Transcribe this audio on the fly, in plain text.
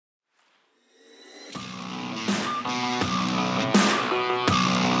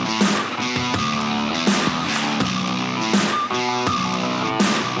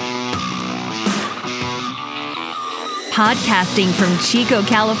Podcasting from Chico,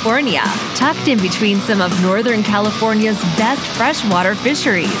 California, tucked in between some of Northern California's best freshwater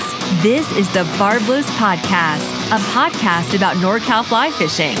fisheries. This is the Barbless Podcast, a podcast about NorCal fly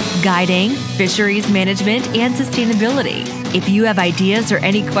fishing, guiding, fisheries management, and sustainability. If you have ideas or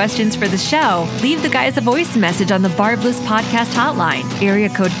any questions for the show, leave the guys a voice message on the Barbless Podcast hotline, area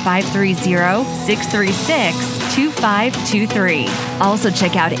code 530-636-2523. Also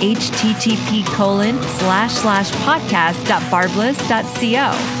check out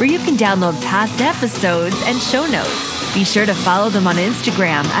http://podcast.barbless.co, where you can download past episodes and show notes. Be sure to follow them on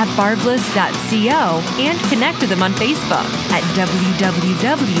Instagram at barbless.co and connect with them on Facebook at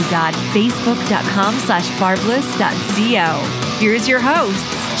www.facebook.com/barbless.co. Here's your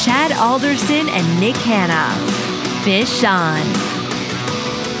hosts, Chad Alderson and Nick Hanna. Fish on.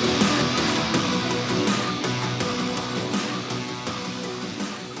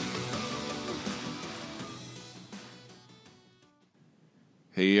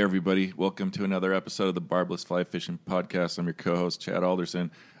 Hey everybody, welcome to another episode of the Barbless Fly Fishing Podcast. I'm your co-host, Chad Alderson.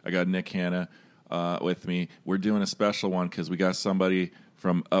 I got Nick Hanna with me. We're doing a special one because we got somebody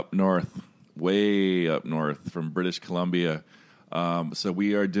from up north, way up north, from British Columbia. So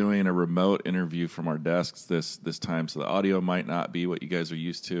we are doing a remote interview from our desks this time, so the audio might not be what you guys are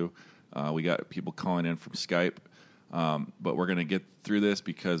used to. We got people calling in from Skype, but we're going to get through this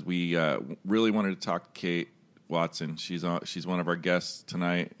because we really wanted to talk to Kate Watson. She's one of our guests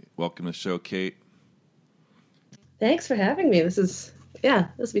tonight. Welcome to the show, Kate. Thanks for having me. This will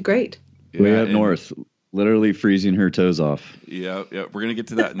be great. Yeah, way up north, literally freezing her toes off. Yeah. We're gonna get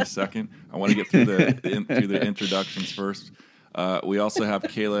to that in a second. I want to get through the introductions first. We also have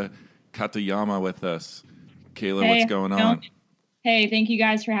Kayla Katayama with us. Kayla, hey, what's going on? Hey, thank you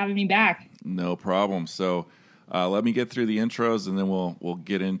guys for having me back. No problem. So let me get through the intros, and then we'll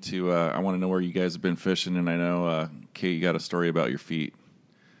get into. I want to know where you guys have been fishing, and I know Kate, you got a story about your feet.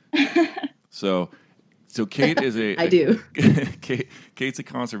 So Kate is I do. Kate's a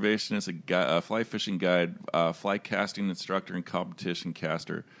conservationist, a fly fishing guide, fly casting instructor, and competition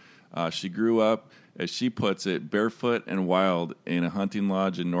caster. She grew up, as she puts it, barefoot and wild in a hunting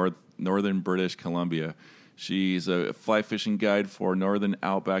lodge in northern British Columbia. She's a fly fishing guide for Northern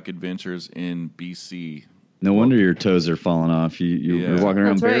Outback Adventures in BC. No wonder your toes are falling off. You're walking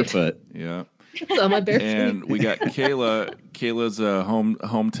around barefoot. Yeah. On my bare feet. And we got Kayla. Kayla's a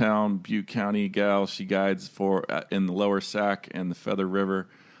hometown Butte County gal. She guides for in the Lower Sac and the Feather River.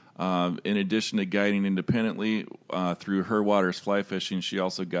 In addition to guiding independently through her waters fly fishing, she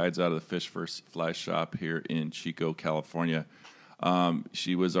also guides out of the Fish First Fly Shop here in Chico, California.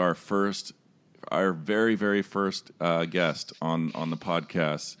 She was our very, very first guest on the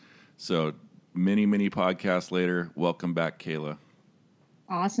podcast. So many podcasts later, welcome back, Kayla.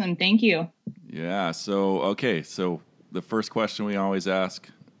 Awesome. Thank you. Yeah. So the first question we always ask,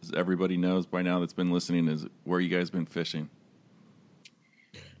 as everybody knows by now that's been listening, is where you guys been fishing?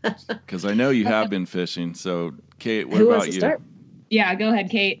 Because I know you have been fishing. So, Kate, what about you? Start? Yeah, go ahead,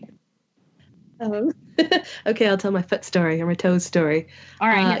 Kate. Okay, I'll tell my foot story or my toes story. All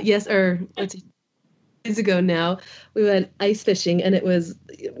right. Years ago now, we went ice fishing, and it was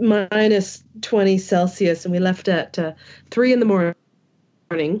minus 20 Celsius, and we left at 3 in the morning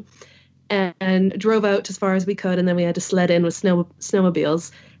and drove out as far as we could, and then we had to sled in with snowmobiles.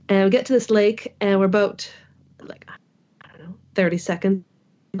 And we get to this lake, and we're about 30 seconds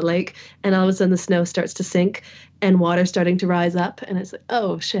in the lake, and all of a sudden the snow starts to sink and water starting to rise up, and it's like,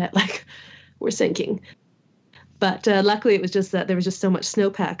 oh shit, we're sinking. But luckily it was just that there was just so much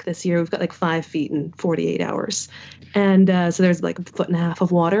snowpack this year. We've got 5 feet in 48 hours. And so there's a foot and a half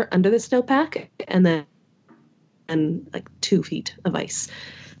of water under the snowpack, and then 2 feet of ice.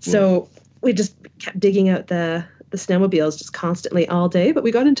 So we just kept digging out the snowmobiles just constantly all day. But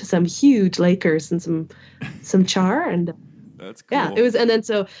we got into some huge lakers and some char, and that's cool. Yeah, it was. And then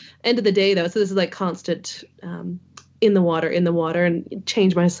so end of the day though, so this is constant in the water, and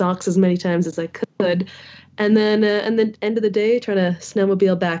change my socks as many times as I could. And then end of the day, trying to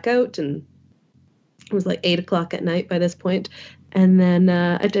snowmobile back out, and it was 8 o'clock at night by this point. And then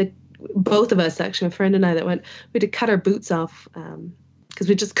I did, both of us, actually, my friend and I, we had to cut our boots off because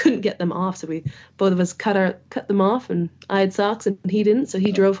we just couldn't get them off. So both of us cut them off, and I had socks and he didn't, so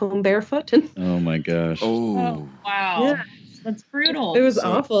he drove home barefoot. And oh my gosh! Oh wow! Yeah. That's brutal. It was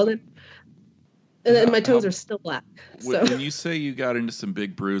awful. And then my toes are still black. So. When you say you got into some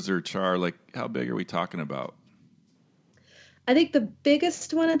big bruiser char, how big are we talking about? I think the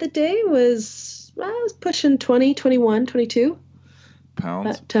biggest one of the day was, I was pushing 20, 21, 22.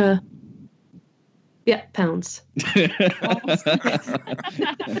 Pounds? But, Yeah, pounds. See,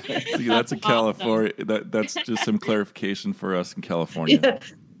 that's a California. That's just some clarification for us in California. Yeah.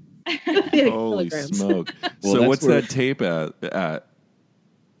 Holy kilograms. smoke! Well, So what's that tape at?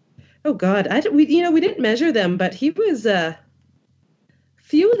 Oh God, we didn't measure them, but he was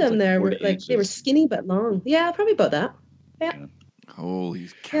few of them like there 40 were like they were inches. skinny but long. Yeah, probably about that. Yeah. Holy Yeah,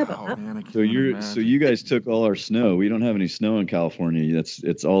 cow, but- man! I can't So imagine. you guys took all our snow. We don't have any snow in California.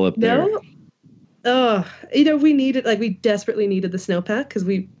 It's all up there. No. Oh, we desperately needed the snowpack because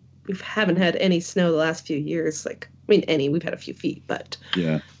we haven't had any snow the last few years. We've had a few feet, but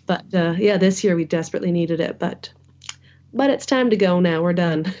Yeah. this year we desperately needed it. But it's time to go now. We're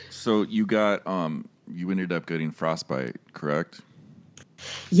done. So you got you ended up getting frostbite, correct?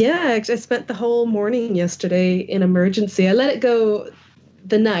 Yeah, I spent the whole morning yesterday in emergency. I let it go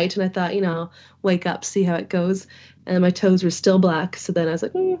the night, and I thought, wake up, see how it goes. And my toes were still black, so then I was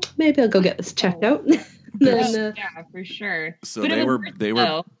like, maybe I'll go get this checked out. Yeah, for sure. So But they were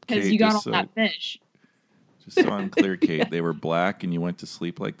because Kate, you got all that fish. Just so I'm clear, Kate, they were black, and you went to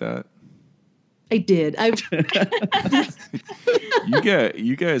sleep like that. I did.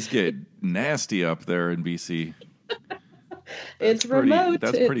 You guys get nasty up there in BC. It's remote.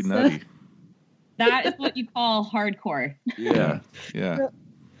 That's pretty nutty. That is what you call hardcore. Yeah. I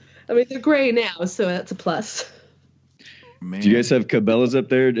mean, they're gray now, so that's a plus. Man. Do you guys have Cabela's up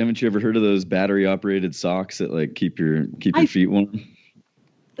there? Haven't you ever heard of those battery operated socks that keep your feet warm?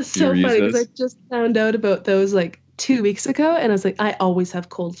 So funny because I just found out about those 2 weeks ago, and I was like, I always have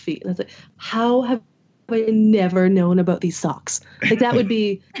cold feet, and I was like, how have I never known about these socks? That would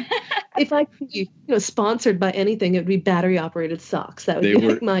be if I could be sponsored by anything, it would be battery operated socks. That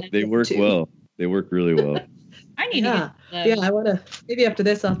would be my. They work well. They work really well. I need to get yeah. I want to. Maybe after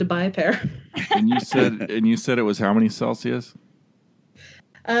this, I'll have to buy a pair. And you said it was how many Celsius?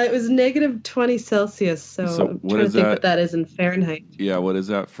 It was -20 Celsius. So I'm what trying is to think that? what that is in Fahrenheit. Yeah, what is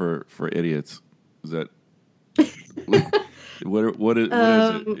that for idiots? Is that what is it?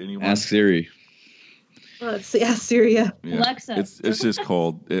 Anyone? Ask Siri. Let's see. Yeah, Syria. Yeah. Alexa. It's just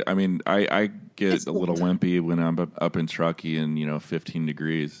cold. I get a little wimpy when I'm up in Truckee and 15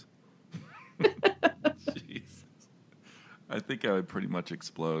 degrees. Jeez. I think I would pretty much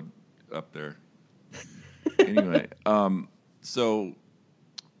explode up there. Anyway, so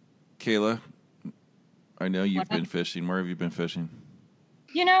Kayla, I know you've been fishing. Where have you been fishing?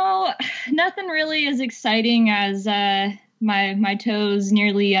 Nothing really as exciting as my toes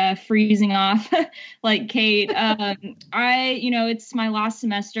nearly freezing off like Kate. It's my last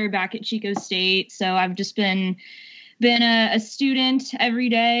semester back at Chico State, so I've just been a student every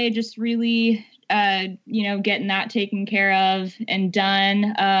day, just really getting that taken care of and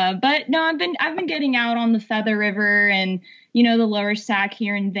done. But no, I've been getting out on the Feather River and the lower Sac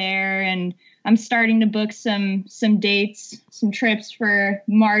here and there, and I'm starting to book some dates, some trips for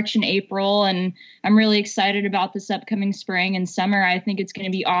March and April, and I'm really excited about this upcoming spring and summer. I think it's going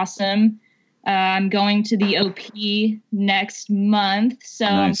to be awesome. I'm going to the OP next month, so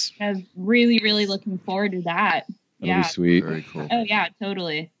Nice. I'm really, really looking forward to that. That'll be sweet. Very cool. Oh yeah,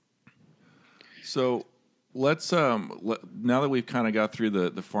 totally. So let's now that we've kind of got through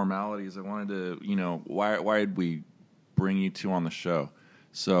the formalities, I wanted to why did we bring you two on the show?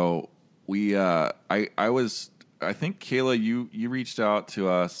 So we I think Kayla, you reached out to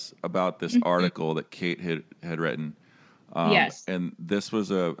us about this article that Kate had written. Yes. And this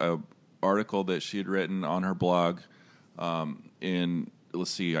was a article that she had written on her blog in, let's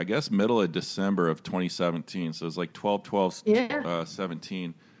see, I guess middle of December of 2017. So it was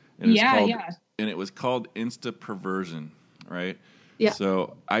 12/12/17. And and it was called Insta Perversion, right? Yeah.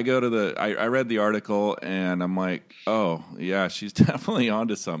 So I go to I read the article and I'm like, oh yeah, she's definitely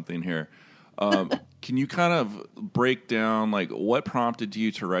onto something here. Can you kind of break down what prompted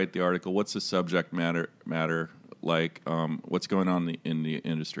you to write the article? What's the subject matter like? What's going on in the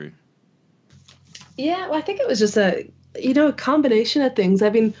industry? Yeah, well, I think it was just a combination of things.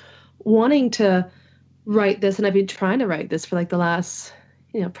 I've been wanting to write this, and I've been trying to write this for the last,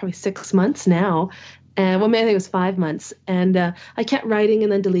 probably 6 months now. And maybe I think it was 5 months. And I kept writing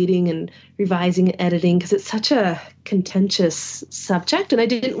and then deleting and revising and editing because it's such a contentious subject. And I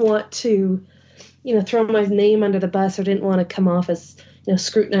didn't want to, throw my name under the bus, or didn't want to come off as,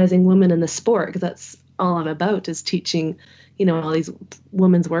 scrutinizing women in the sport, because that's all I'm about, is teaching, all these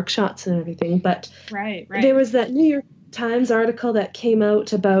women's workshops and everything. But Right. there was that New York Times article that came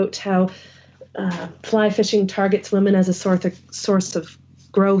out about how fly fishing targets women as a source of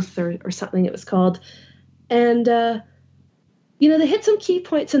growth or something it was called. And, they hit some key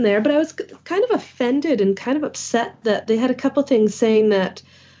points in there, but I was kind of offended and kind of upset that they had a couple things saying that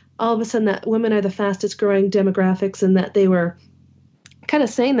all of a sudden that women are the fastest growing demographics, and that they were kind of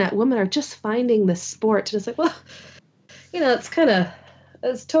saying that women are just finding this sport. And it's like, well,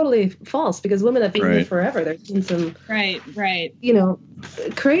 it's totally false, because women have been here forever. There's been some right,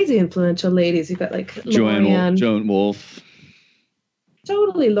 crazy influential ladies. You've got like Joan Wolf,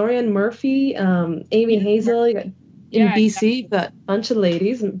 totally Lorianne Murphy, Amy Hazel. You got in BC, you've got a bunch of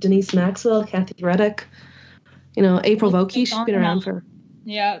ladies: Denise Maxwell, Kathy Reddick. April Vokey. She's been around for.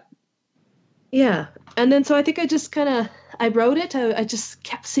 Yeah. And then so I think I wrote it. I just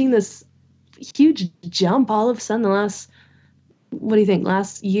kept seeing this huge jump all of a sudden the last, what do you think,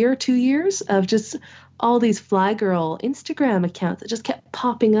 last year, 2 years, of just all these fly girl Instagram accounts that just kept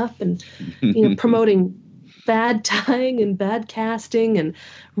popping up and promoting bad tying and bad casting and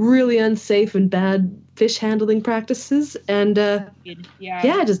really unsafe and bad fish handling practices. And I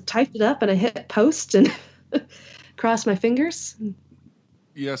just typed it up and I hit post and crossed my fingers.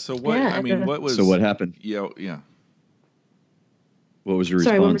 Yeah. So what? Yeah, what was? So what happened? Yeah. What was your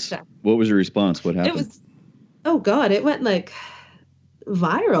response? Sorry, what was your response? What happened? It was, oh God, it went like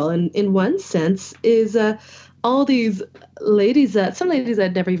viral. And in one sense, is all these ladies some ladies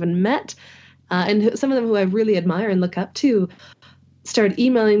I'd never even met, and some of them who I really admire and look up to, started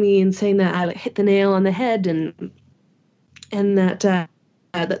emailing me and saying that I hit the nail on the head, and that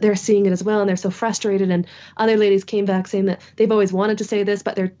they're seeing it as well, and they're so frustrated. And other ladies came back saying that they've always wanted to say this,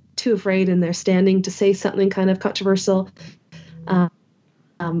 but they're too afraid, and they're standing to say something kind of controversial.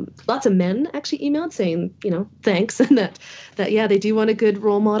 Lots of men actually emailed saying, thanks, and that they do want a good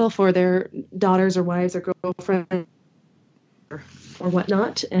role model for their daughters or wives or girlfriends or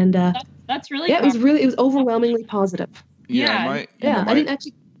whatnot. And that's really it was overwhelmingly positive. Yeah. I didn't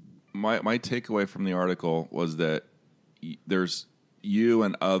actually. My takeaway from the article was that there's you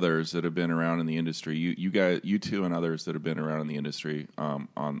and others that have been around in the industry. You two and others that have been around in the industry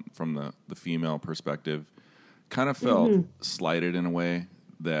from the female perspective, kind of felt slighted in a way,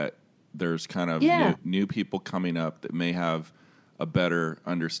 that there's kind of new people coming up that may have a better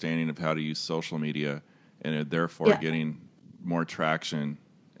understanding of how to use social media, and are therefore getting more traction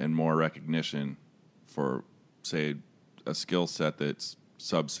and more recognition for, say, a skill set that's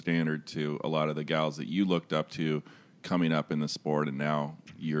substandard to a lot of the gals that you looked up to coming up in the sport, and now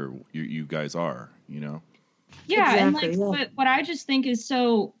you guys are, Yeah, exactly, and what I just think is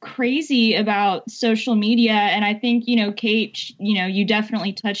so crazy about social media, and I think, Kate, you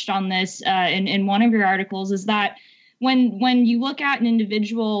definitely touched on this in one of your articles, is that when you look at an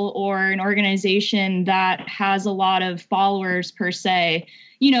individual or an organization that has a lot of followers per se,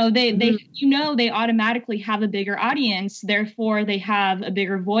 they automatically have a bigger audience, therefore they have a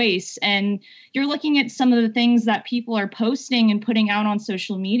bigger voice. And you're looking at some of the things that people are posting and putting out on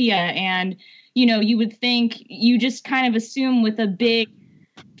social media, and you would think, you just kind of assume with a big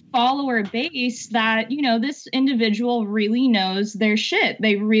follower base that, this individual really knows their shit.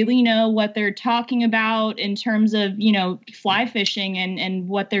 They really know what they're talking about in terms of, fly fishing and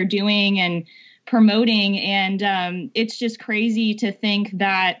what they're doing and promoting. And it's just crazy to think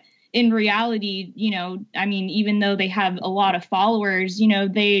that in reality, even though they have a lot of followers,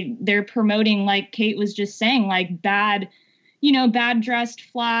 they're promoting, like Kate was just saying, like bad dressed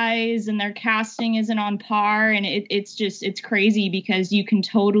flies, and their casting isn't on par. And it's crazy, because you can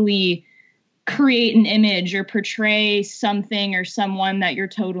totally create an image or portray something or someone that you're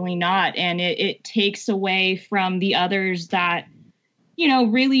totally not. And it takes away from the others that,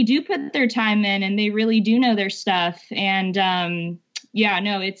 really do put their time in, and they really do know their stuff. And,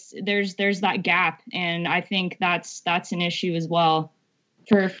 there's that gap. And I think that's an issue as well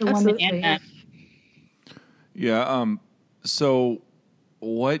for women and men. Yeah. So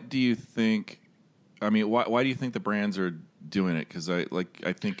what do you think, why do you think the brands are doing it? Because I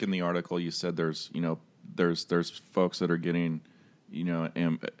think in the article you said there's folks that are getting,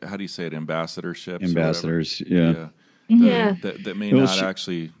 how do you say it? Ambassadorships. Ambassadors. That may not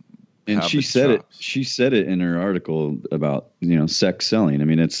actually. And she said it in her article about, sex selling. I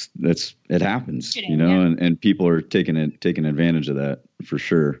mean, it happens, and people are taking advantage of that for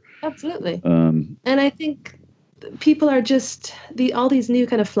sure. Absolutely. And I think people are just all these new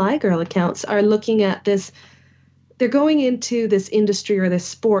kind of fly girl accounts are looking at this. They're going into this industry or this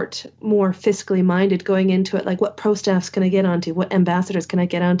sport more fiscally minded, going into it like, what pro staffs can I get onto? What ambassadors can I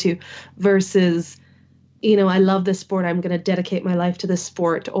get onto? Versus, I love this sport, I'm going to dedicate my life to this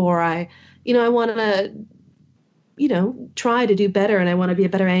sport, or I want to, try to do better, and I want to be a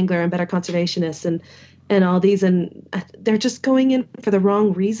better angler and better conservationist and all these, and they're just going in for the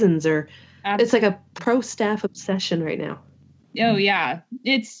wrong reasons, or it's like a pro staff obsession right now. Oh yeah.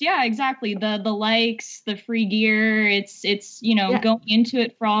 Exactly. The likes, the free gear, it's going into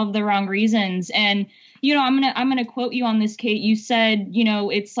it for all of the wrong reasons. And I'm going to quote you on this, Kate. You said,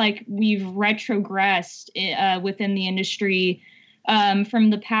 it's like we've retrogressed within the industry from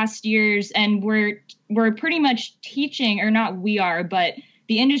the past years, and we're pretty much teaching, or not we are, but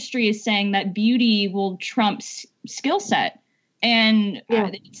the industry is saying that beauty will trump skill set. And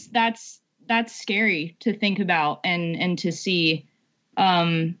that's scary to think about and to see,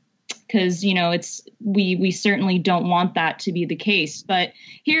 because we certainly don't want that to be the case, but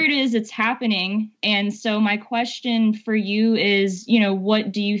here it is, it's happening. And so my question for you is,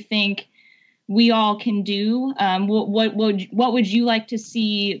 what do you think we all can do? What would you like to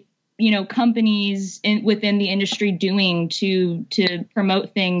see companies within the industry doing to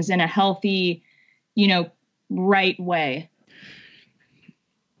promote things in a healthy, right way?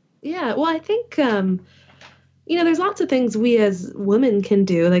 Yeah, well, I think, there's lots of things we as women can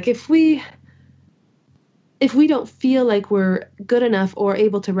do. Like if we don't feel like we're good enough or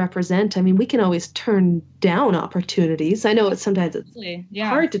able to represent, I mean, we can always turn down opportunities. I know sometimes it's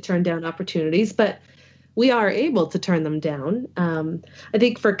hard to turn down opportunities, but we are able to turn them down. I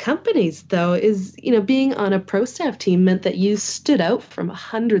think for companies, though, is, being on a pro staff team meant that you stood out from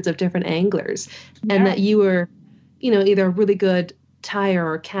hundreds of different anglers, and that you were, either a really good tire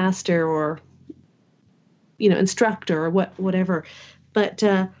or caster or, instructor or whatever. But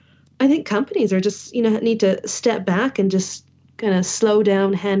I think companies are just, need to step back and just kind of slow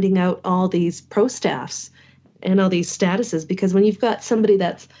down handing out all these pro staffs and all these statuses, because when you've got somebody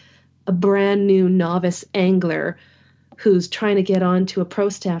that's a brand new novice angler who's trying to get onto a pro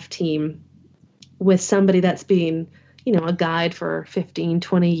staff team with somebody that's been, a guide for 15,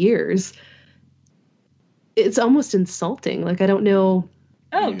 20 years, it's almost insulting. Like, I don't know.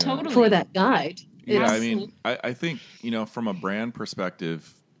 Oh, totally. For that guide. Yeah, I mean, I think, from a brand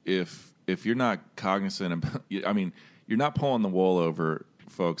perspective, if you're not cognizant of, I mean, you're not pulling the wool over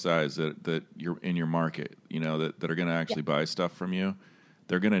folks' eyes that you're in your market, that are going to actually buy stuff from you.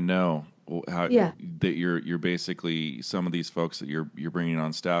 They're going to know how that you're basically, some of these folks that you're bringing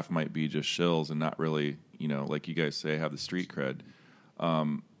on staff might be just shills and not really, like you guys say, have the street cred.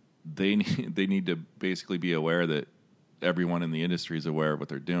 They need to basically be aware that everyone in the industry is aware of what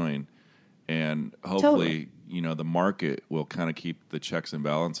they're doing, and hopefully, the market will kind of keep the checks and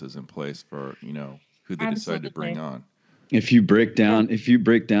balances in place for, who they decide to bring on. If you break down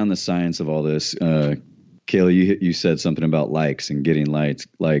the science of all this, Kayla, you said something about likes and getting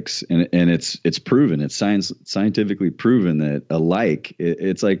likes, and it's proven. It's scientifically proven that a like,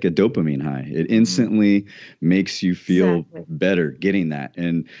 it's like a dopamine high. It instantly makes you feel better getting that.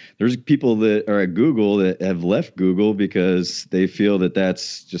 And there's people that are at Google that have left Google because they feel that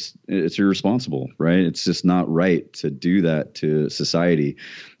it's irresponsible, right? It's just not right to do that to society,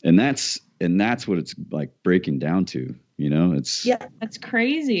 and that's what it's like breaking down to. That's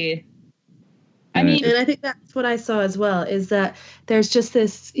crazy. I mean, and I think that's what I saw as well, is that there's just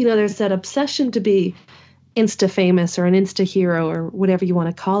this, there's that obsession to be Insta famous or an Insta hero or whatever you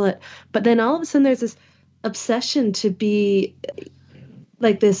want to call it. But then all of a sudden there's this obsession to be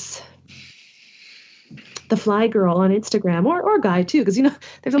like the fly girl on Instagram or guy too, because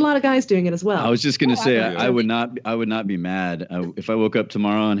there's a lot of guys doing it as well. I was just going to say, I would not be mad if I woke up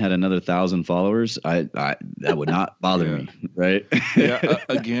tomorrow and had another 1,000 followers. That would not bother me, right?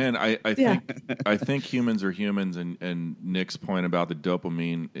 Again, I think humans are humans, and Nick's point about the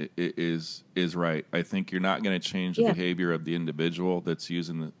dopamine is right. I think you're not going to change the behavior of the individual that's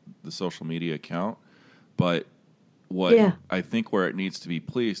using the social media account, but I think where it needs to be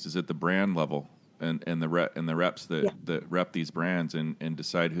policed is at the brand level. And the reps that rep these brands and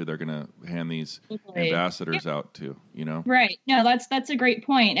decide who they're going to hand these ambassadors out to, Right. No, that's a great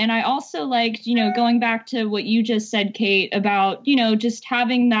point. And I also liked, going back to what you just said, Kate, about, just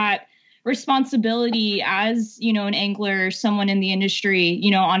having that responsibility as, an angler, someone in the industry,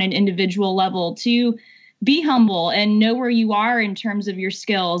 on an individual level to be humble and know where you are in terms of your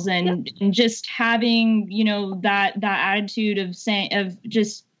skills and just having, that attitude of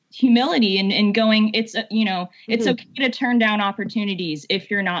just humility and going, it's okay to turn down opportunities if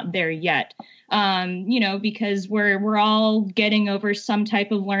you're not there yet. Because we're all getting over some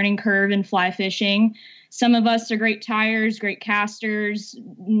type of learning curve in fly fishing. Some of us are great tires, great casters,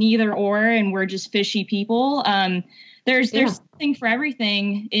 neither or, and we're just fishy people. There's something for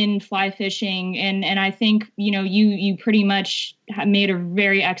everything in fly fishing. And I think, you pretty much made a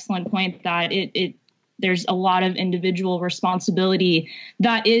very excellent point that there's a lot of individual responsibility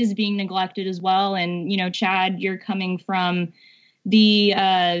that is being neglected as well. And, Chad, you're coming from,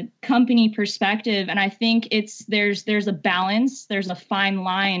 the company perspective. And I think there's a balance, there's a fine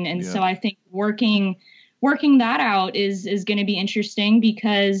line. And so I think working that out is going to be interesting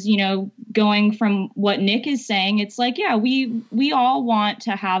because, you know, going from what Nick is saying, it's like, yeah, we all want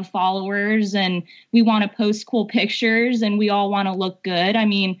to have followers and we want to post cool pictures and we all want to look good. I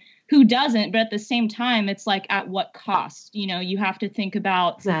mean, who doesn't? But at the same time, it's like, at what cost? You know, you have to think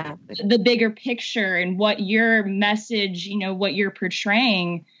about the bigger picture and what your message, you know, what you're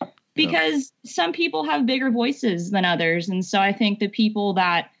portraying, because some people have bigger voices than others. And so I think the people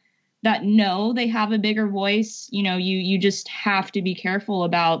that know they have a bigger voice, you know, you just have to be careful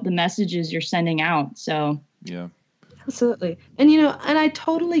about the messages you're sending out. So, yeah. Absolutely. And, you know, and I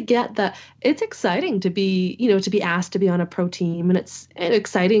totally get that it's exciting to be, you know, to be asked to be on a pro team, and it's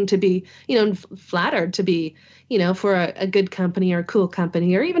exciting to be, you know, flattered to be, you know, for a good company or a cool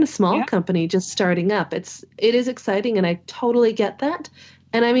company or even a small company just starting up. It is exciting, and I totally get that.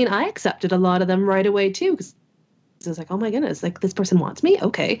 And I mean, I accepted a lot of them right away too, because I was like, oh my goodness, like this person wants me.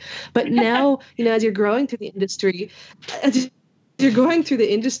 Okay. But now, you know, as you're growing through the industry,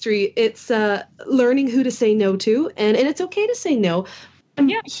 it's learning who to say no to, and it's okay to say no. I'm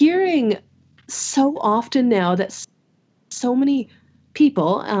hearing so often now that so many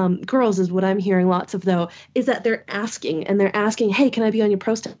people, girls is what I'm hearing lots of though, is that they're asking, hey, can I be on your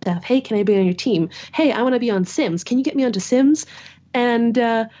pro staff? Hey, can I be on your team? Hey, I want to be on Sims. Can you get me onto Sims? And,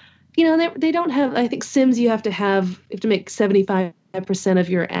 you know, they don't have, I think Sims, you have to make 75% of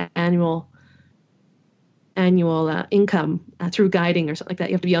your annual income through guiding or something like that.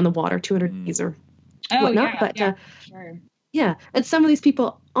 You have to be on the water 200 days or whatnot. Sure. Yeah. And some of these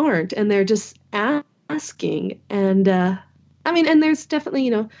people aren't, and they're just asking. And I mean, and there's definitely,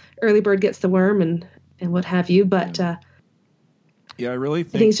 you know, early bird gets the worm and what have you. But I really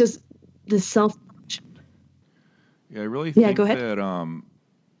think, I think it's just the self. Yeah, I really think go ahead. that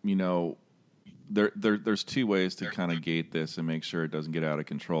you know, there's two ways to kind of gate this and make sure it doesn't get out of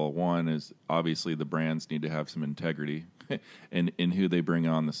control. One is obviously the brands need to have some integrity in who they bring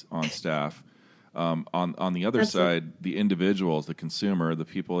on staff. On the other side, the individuals, the consumer, the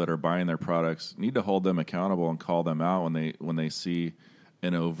people that are buying their products, need to hold them accountable and call them out when they see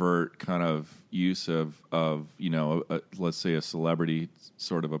an overt kind of use of you know, let's say a celebrity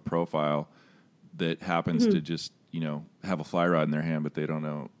sort of a profile that happens to just, you know, have a fly rod in their hand, but they don't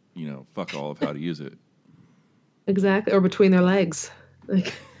know, you know, fuck all of how to use it. Exactly. Or between their legs.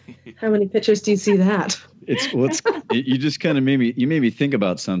 Like, how many pictures do you see that? You just kind of made me think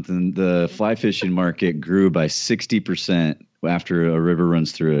about something. The fly fishing market grew by 60% after A River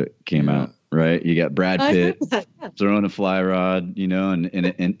Runs Through It came out, right? You got Brad Pitt throwing a fly rod, you know,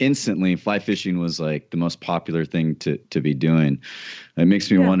 and instantly fly fishing was like the most popular thing to be doing. It makes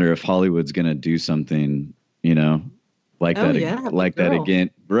me wonder if Hollywood's going to do something, you know, like that again.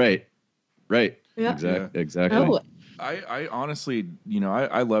 Right. Yeah. Exactly. Oh. I honestly, you know,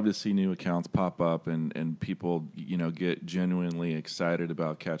 I love to see new accounts pop up and people, you know, get genuinely excited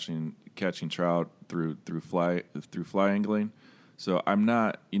about catching trout through fly angling. So I'm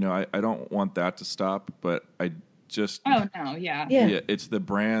not, you know, I don't want that to stop, but I just it's the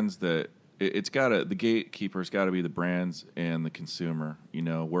brands that the gatekeeper's got to be the brands and the consumer, you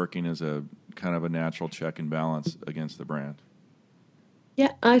know, working as a kind of a natural check and balance against the brand.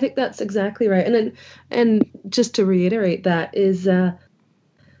 Yeah, I think that's exactly right. And just to reiterate that is,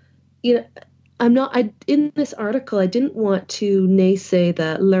 you know, in this article, I didn't want to naysay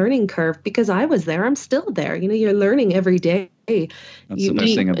the learning curve because I was there. I'm still there. You know, you're learning every day. That's the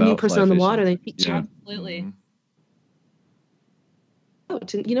best thing about a new person on the water. They teach you. Absolutely.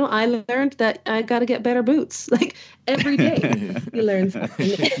 And, you know, I learned that I got to get better boots. Like every day, you learn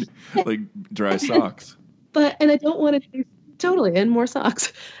something. Like dry socks. And I don't want to. Totally, and more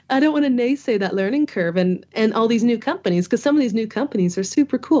socks. I don't want to naysay that learning curve and all these new companies, because some of these new companies are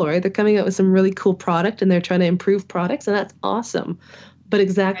super cool, right? They're coming out with some really cool product and they're trying to improve products, and that's awesome. But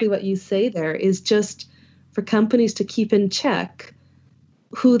exactly what you say there is just for companies to keep in check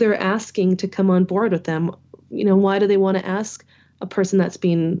who they're asking to come on board with them. You know, why do they want to ask a person that's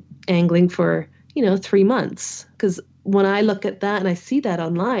been angling for, you know, 3 months? Because when I look at that and I see that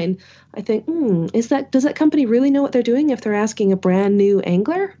online, I think, does that company really know what they're doing if they're asking a brand new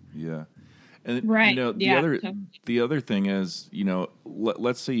angler? Yeah. And you know, the other thing is, you know,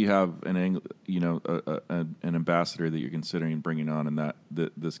 let's say you have an ambassador that you're considering bringing on, and that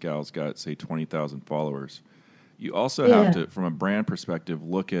this gal's got, say, 20,000 followers. You also have to, from a brand perspective,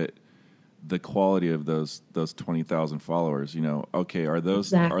 look at the quality of those 20,000 followers. You know, okay, are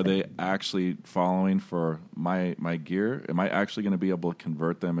they actually following for my gear? Am I actually going to be able to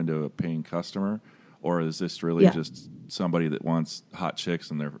convert them into a paying customer, or is this really just somebody that wants hot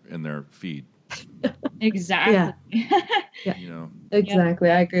chicks in their feed. Exactly. Yeah. You know. Exactly.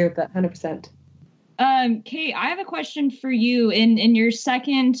 I agree with that 100%. Kate, I have a question for you. In your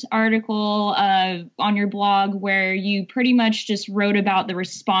second article on your blog, where you pretty much just wrote about the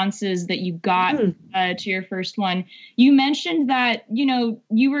responses that you got to your first one, you mentioned that,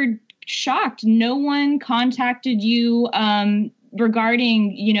 you were shocked. No one contacted you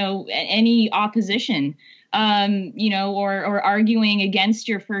regarding, any opposition, or arguing against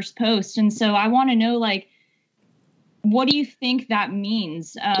your first post. And so I want to know, like, what do you think that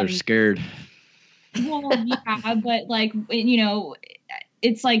means? They're scared. Well, yeah, but like,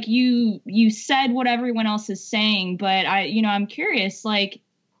 it's like you said what everyone else is saying, but I'm curious, like,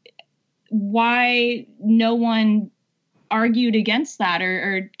 why no one argued against that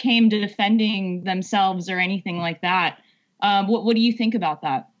or came to defending themselves or anything like that. What do you think about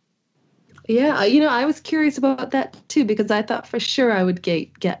that? Yeah, I was curious about that too, because I thought for sure I would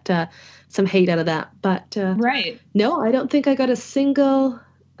get some hate out of that. But right. No, I don't think I got a single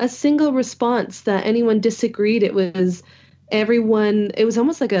response that anyone disagreed. It was everyone, it was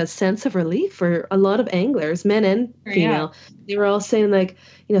almost like a sense of relief for a lot of anglers, men and female. Yeah. They were all saying, like,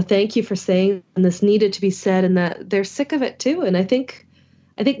 thank you for saying, and this needed to be said, and that they're sick of it too. And I think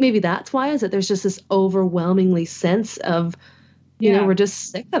maybe that's why, is that there's just this overwhelmingly sense of, we're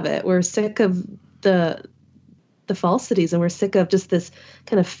just sick of it. We're sick of the falsities, and we're sick of just this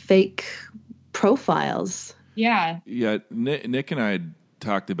kind of fake profiles. Yeah. Yeah. Nick and I had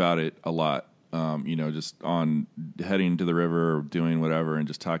talked about it a lot, just on heading to the river or doing whatever, and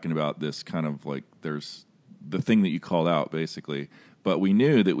just talking about this kind of like, there's the thing that you called out basically, but we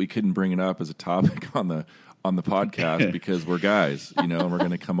knew that we couldn't bring it up as a topic on the podcast because we're guys, and we're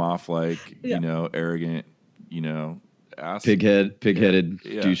going to come off like, arrogant, pig-headed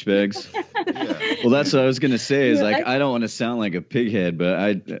douchebags. Yeah. Well, that's what I was going to say is like, I don't want to sound like a pighead, but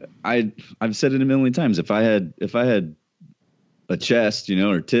I've said it a million times. If I had a chest,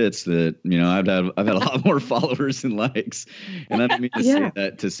 or tits, that, I've had a lot more followers and likes, and I don't mean to say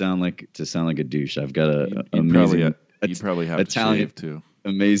that to sound like a douche. I've got a amazing, you probably have Italian to shave too.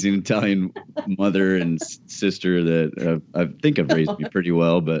 Amazing Italian mother and sister that I think have raised me pretty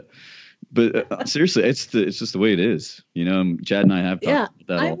well, but seriously, it's just the way it is. Chad and I have talked about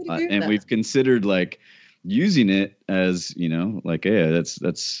that a lot, and we've considered like using it as, like, hey,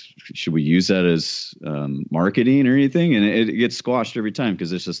 that's should we use that as marketing or anything? And it gets squashed every time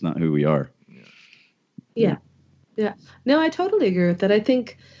because it's just not who we are. Yeah. No, I totally agree with that. I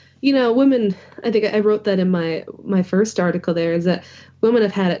think, women, I think I wrote that in my first article there, is that women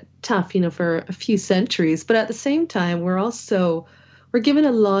have had it tough, for a few centuries, but at the same time, we're given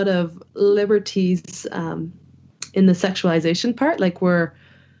a lot of liberties in the sexualization part. Like, we're,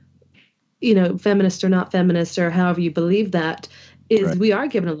 feminist or not feminist, or however you believe that, is right. We are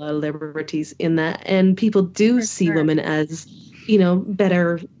given a lot of liberties in that. And people do see women as,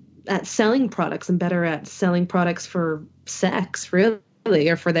 better at selling products and better at selling products for sex, really,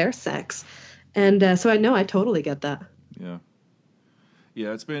 or for their sex. And so I totally get that. Yeah.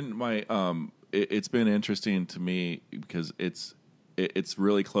 Yeah, it's been it's been interesting to me because it's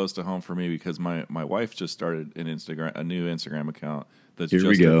really close to home for me, because my wife just started a new Instagram account that's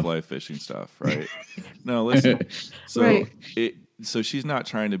just fly fishing stuff, right? No, listen. So so she's not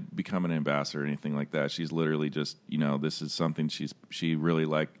trying to become an ambassador or anything like that. She's literally just, this is something she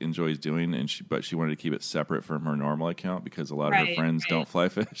really enjoys doing, but she wanted to keep it separate from her normal account because a lot of her friends don't fly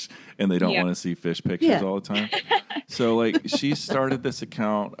fish and they don't want to see fish pictures all the time. So she started this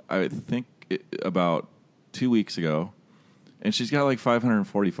account, I think about 2 weeks ago. And she's got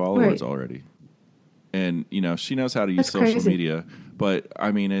 540 followers already. And, she knows how to use social media. But,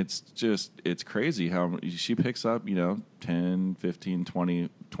 I mean, it's crazy how she picks up, 10, 15, 20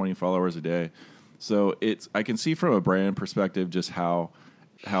 followers a day. So I can see from a brand perspective just how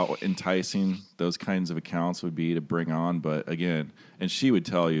enticing those kinds of accounts would be to bring on. But, again, and she would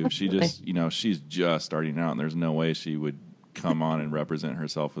tell you, she just, she's just starting out, and there's no way she would come on and represent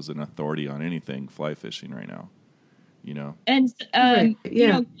herself as an authority on anything fly fishing right now. And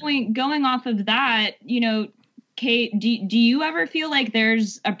going off of that, Kate, do you ever feel like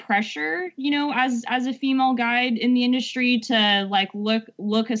there's a pressure, as a female guide in the industry to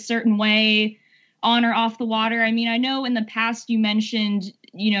look a certain way on or off the water? I mean, I know in the past you mentioned,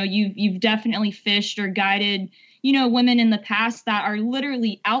 you've definitely fished or guided, women in the past that are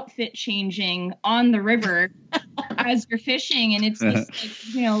literally outfit changing on the river as you're fishing, and it's just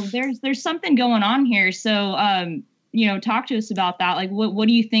there's something going on here. So talk to us about that. What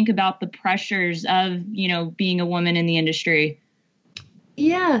do you think about the pressures of, being a woman in the industry?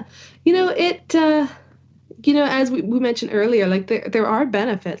 Yeah. It as we mentioned earlier, like there are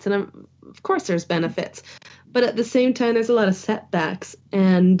benefits, and of course there's benefits, but at the same time there's a lot of setbacks.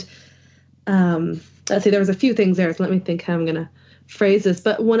 And let's see, there was a few things there, so let me think how I'm gonna phrase this.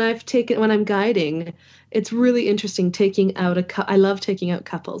 But when I'm guiding, it's really interesting taking out I love taking out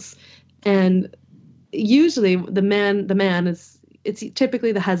couples, and usually the man it's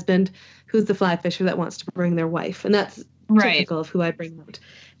typically the husband who's the fly fisher that wants to bring their wife, and that's typical of who I bring out.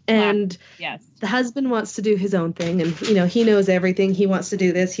 And the husband wants to do his own thing, and he knows everything. He wants to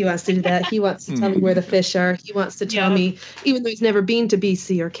do this, he wants to do that, he wants to tell me where the fish are, he wants to tell me, even though he's never been to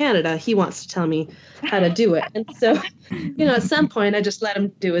BC or Canada, he wants to tell me how to do it. And so at some point I just let him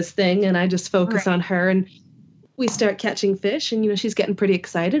do his thing, and I just focus on her, and we start catching fish, and she's getting pretty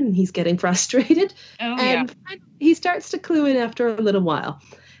excited and he's getting frustrated. He starts to clue in after a little while.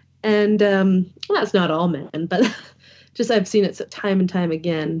 And that's not all men, but just I've seen it time and time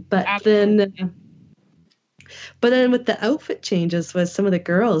again. But then with the outfit changes with some of the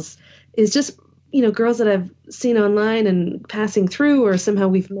girls, is just girls that I've seen online and passing through, or somehow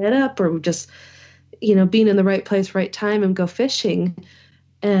we've met up, or we've just being in the right place, right time, and go fishing.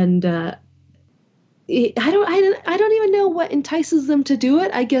 And I don't even know what entices them to do it.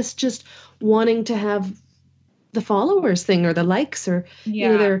 I guess just wanting to have the followers thing, or the likes, or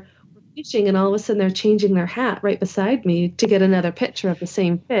they're fishing and all of a sudden they're changing their hat right beside me to get another picture of the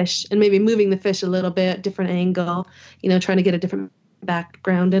same fish, and maybe moving the fish a little bit, different angle, trying to get a different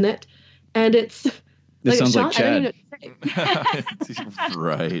background in it. And it's this sounds like Chad.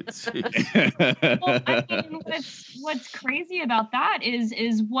 Right. Well, I mean, what's crazy about that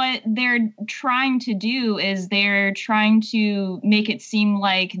is what they're trying to do is they're trying to make it seem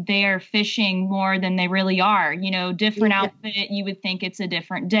like they are fishing more than they really are. Different outfit, you would think it's a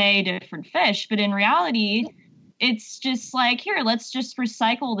different day, different fish, but in reality, it's just like, here, let's just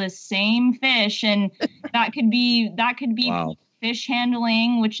recycle this same fish, and that could be wow. Fish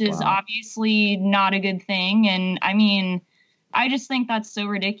handling, which is obviously not a good thing. And I mean, I just think that's so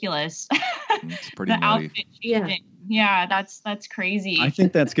ridiculous. It's pretty nutty. Outfit changing. Yeah, that's crazy. I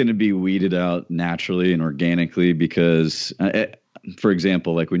think that's going to be weeded out naturally and organically because, for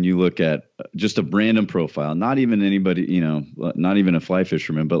example, like when you look at just a random profile, not even anybody, not even a fly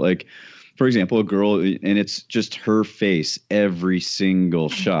fisherman, but like, for example, a girl, and it's just her face every single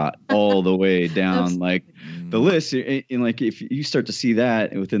shot all the way down like the list. And like if you start to see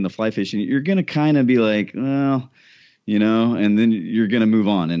that within the fly fishing, you're going to kind of be like, well, and then you're going to move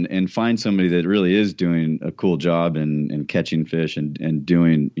on and find somebody that really is doing a cool job and catching fish and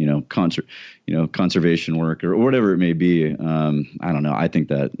doing, conservation work or whatever it may be. I don't know. I think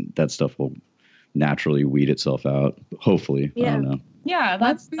that stuff will naturally weed itself out. Hopefully. Yeah. I don't know. Yeah,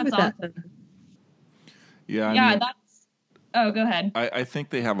 that's awesome. Yeah. Oh, go ahead. I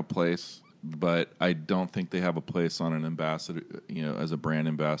think they have a place, but I don't think they have a place on an ambassador, as a brand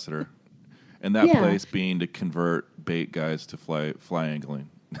ambassador. And that place being to convert bait guys to fly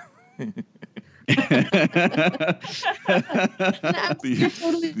angling. You're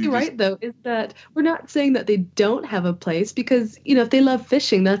totally right, though, is that we're not saying that they don't have a place because, if they love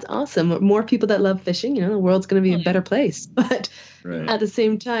fishing, that's awesome. More people that love fishing, the world's going to be a better place. But at the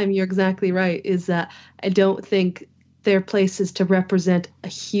same time, you're exactly right, is that I don't think their place is to represent a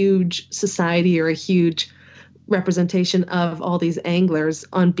huge society or a huge representation of all these anglers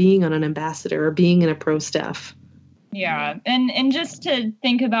on being on an ambassador or being in a pro staff. Yeah. And just to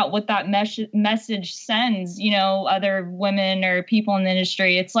think about what that message sends, other women or people in the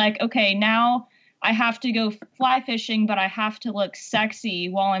industry, it's like, okay, now I have to go fly fishing, but I have to look sexy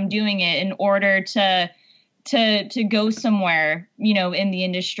while I'm doing it in order to go somewhere, in the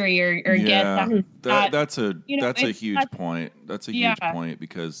industry or get that. That's a huge point. That's a huge point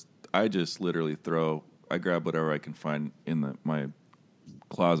because I just literally I grab whatever I can find in my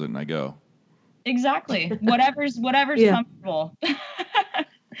closet and I go. Exactly. Whatever's comfortable.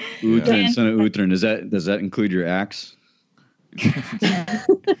 Uthran, son of Uthran. Does that include your axe?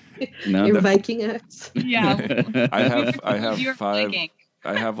 No? Your Viking axe? Yeah. I have 5.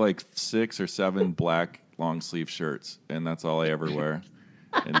 I have like 6 or 7 black long sleeve shirts, and that's all I ever wear.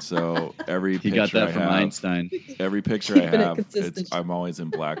 And so every picture got that I from have, Einstein. Every picture I have, I'm always in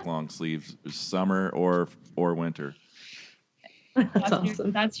black long sleeves, summer or winter. That's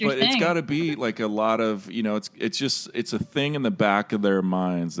awesome. That's your but thing. It's got to be like a lot of, it's a thing in the back of their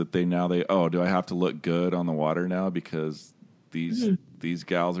minds that do I have to look good on the water now because these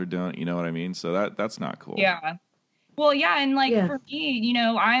gals are doing, you know what I mean? So that's not cool. Yeah. Well, yeah, and for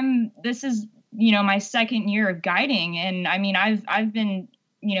me, this is my second year of guiding, and I mean I've been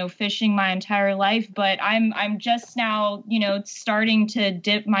fishing my entire life, but I'm just now starting to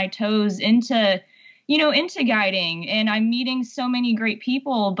dip my toes into into guiding, and I'm meeting so many great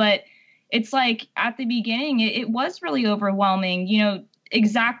people. But it's like at the beginning, it was really overwhelming,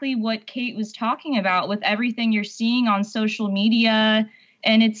 exactly what Kate was talking about with everything you're seeing on social media.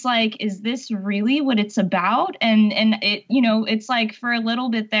 And it's like, is this really what it's about? And it, it's like for a little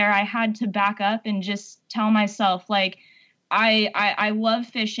bit there, I had to back up and just tell myself, like, I love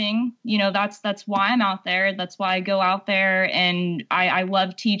fishing. That's why I'm out there. That's why I go out there, and I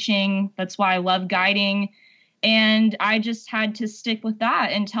love teaching. That's why I love guiding. And I just had to stick with that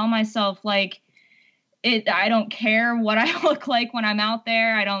and tell myself, like, I don't care what I look like when I'm out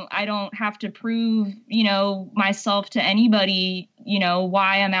there. I don't have to prove, myself to anybody,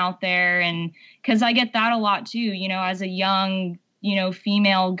 why I'm out there. And cause I get that a lot too, as a young,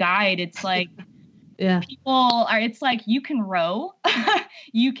 female guide, it's like, yeah, it's like, you can row,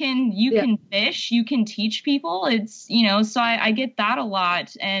 you can fish, you can teach people. It's, so I get that a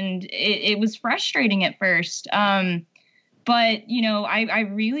lot, and it was frustrating at first. But, I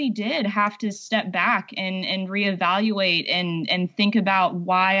really did have to step back and reevaluate and think about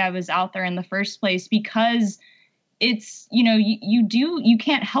why I was out there in the first place, because it's, you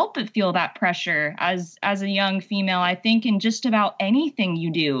can't help but feel that pressure as a young female, I think, in just about anything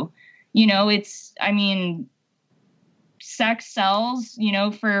you do. Sex sells,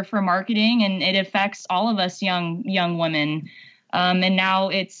 for marketing, and it affects all of us young women. And now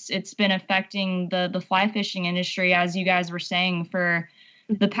it's been affecting the fly fishing industry, as you guys were saying, for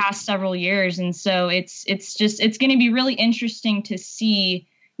the past several years. And so it's going to be really interesting to see,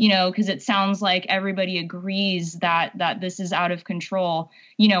 because it sounds like everybody agrees that this is out of control,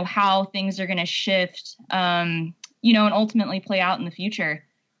 how things are going to shift, and ultimately play out in the future.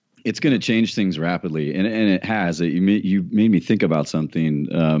 It's going to change things rapidly. And it has. You made me think about something.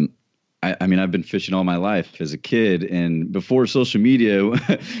 I've been fishing all my life as a kid, and before social media,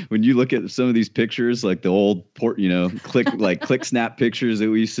 when you look at some of these pictures, like the old click snap pictures that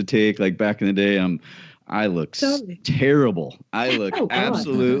we used to take, like back in the day, I look terrible. I look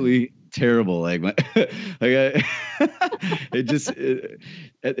absolutely terrible. Like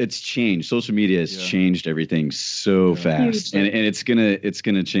it's changed. Social media has changed everything so fast, and it's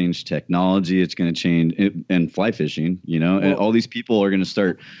gonna change technology. It's gonna change and fly fishing. And all these people are gonna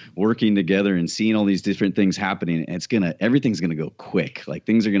start working together and seeing all these different things happening. And everything's gonna go quick. Like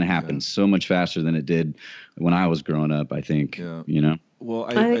things are gonna happen so much faster than it did when I was growing up. I think. Yeah. Well,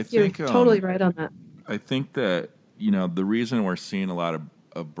 I think you're totally right on that. I think that the reason we're seeing a lot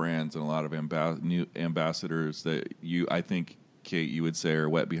of brands and a lot of new ambassadors that I think, Kate, you would say are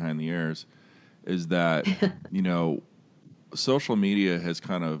wet behind the ears, is that, social media has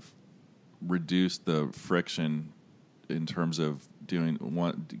kind of reduced the friction in terms of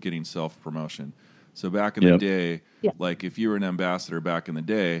getting self-promotion. So back in the day, like if you were an ambassador back in the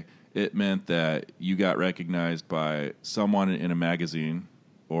day, it meant that you got recognized by someone in a magazine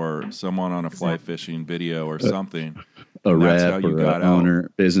or someone on a fly fishing video or something. A rep or an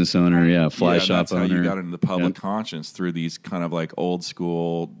owner, business owner, fly shop owner. That's how you got into the public conscience, through these kind of like old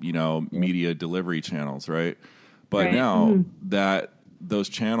school, media delivery channels, right? But now that those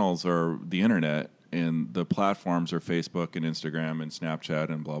channels are the internet, and the platforms are Facebook and Instagram and Snapchat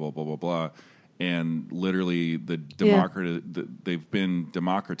and blah, blah, blah, blah, blah. And literally they've been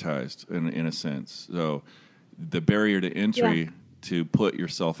democratized in a sense. So the barrier to entry to put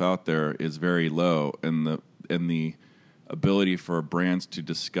yourself out there is very low, and the ability for brands to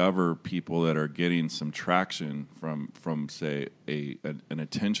discover people that are getting some traction from say an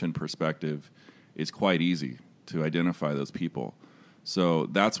attention perspective is quite easy to identify those people. So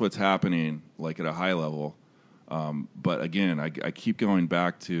that's what's happening, like at a high level. But again, I keep going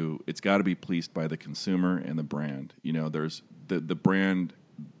back to, it's got to be policed by the consumer and the brand. There's the brand,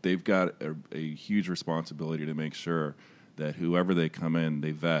 they've got a huge responsibility to make sure that whoever they come in,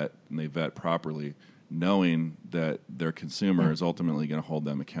 they vet properly, knowing that their consumer is ultimately going to hold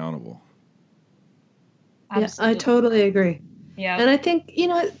them accountable. Absolutely. Yeah, I totally agree. Yeah. And I think,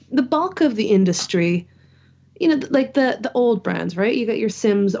 the bulk of the industry, like the old brands, right? You got your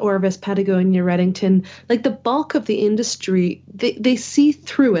Sims, Orvis, Patagonia, Reddington, like the bulk of the industry, they see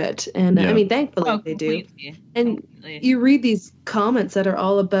through it. And thankfully they do. And you read these comments that are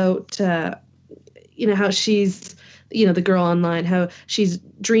all about, how she's, the girl online, how she's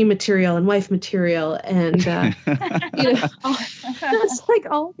dream material and wife material. And, it's like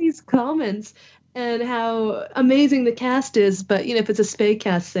all these comments and how amazing the cast is. But, if it's a spay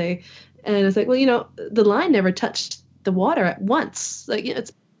cast, say, and it's like, well, the line never touched the water at once. Like,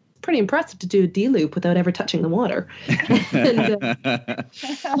 it's pretty impressive to do a D-loop without ever touching the water. And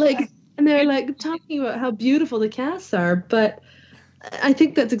they're like talking about how beautiful the casts are, but I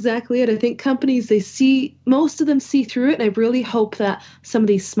think that's exactly it. I think companies, most of them see through it. And I really hope that some of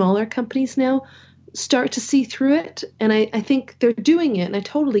these smaller companies now start to see through it. And I think they're doing it, and I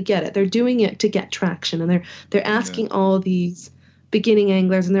totally get it. They're doing it to get traction, and they're asking all these beginning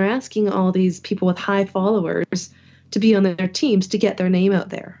anglers, and they're asking all these people with high followers to be on their teams to get their name out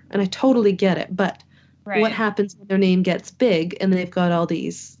there. And I totally get it. But what happens when their name gets big and they've got all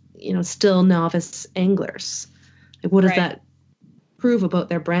these, still novice anglers? Like, what does that prove about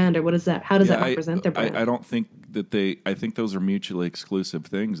their brand, or how does that represent their brand? I don't think that I think those are mutually exclusive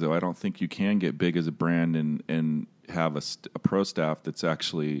things, though. I don't think you can get big as a brand and have a pro staff that's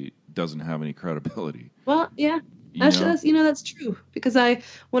actually doesn't have any credibility. Well, yeah. That's true, because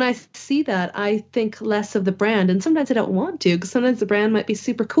when I see that, I think less of the brand, and sometimes I don't want to, because sometimes the brand might be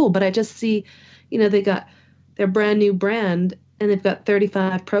super cool, but I just see, they got their brand new brand and they've got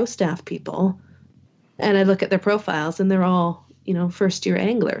 35 pro staff people, and I look at their profiles and they're all, first year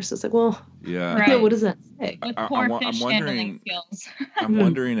anglers. So it's like, well, what does that say? With poor fish handling skills. I'm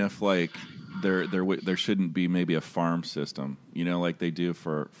wondering if there shouldn't be maybe a farm system, like they do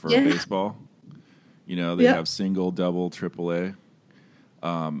for baseball. They have single, double, triple A.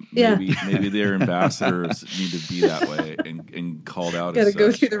 Maybe their ambassadors need to be that way and called out. Got to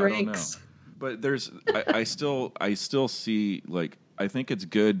go such. through the ranks. But I still see, like, I think it's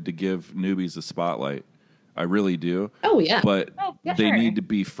good to give newbies a spotlight. I really do. Oh yeah. But they need to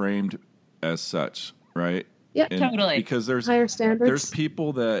be framed as such, right? Yeah, totally. Because there's higher standards. There's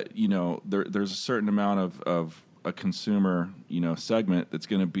people that there's a certain amount of a consumer segment that's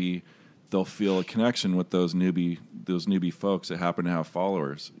going to be. They'll feel a connection with those newbie folks that happen to have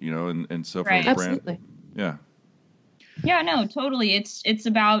followers, and so for the brand. Absolutely. Yeah. Yeah, no, totally. It's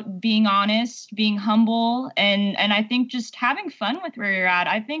about being honest, being humble, and I think just having fun with where you're at.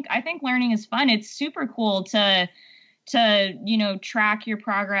 I think learning is fun. It's super cool to track your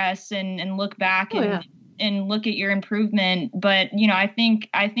progress and look back and look at your improvement. But I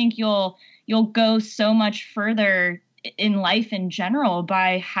think you'll go so much further in life in general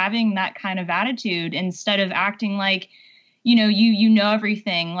by having that kind of attitude, instead of acting like you know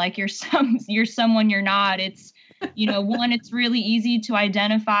everything, like you're someone you're not. It's one, it's really easy to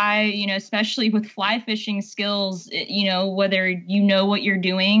identify, especially with fly fishing skills, whether you know what you're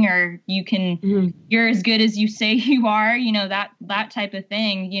doing or you're as good as you say you are, that type of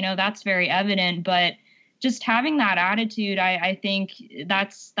thing, that's very evident. But just having that attitude, I think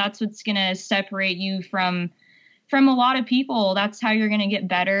that's what's going to separate you from a lot of people. That's how you're going to get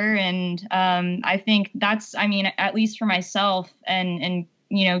better. And I think at least for myself and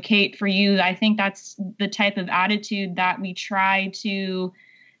Kate, for you, I think that's the type of attitude that we try to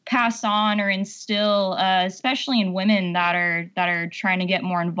pass on or instill, especially in women that are trying to get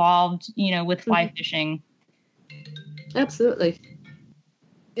more involved, with fly fishing. Absolutely.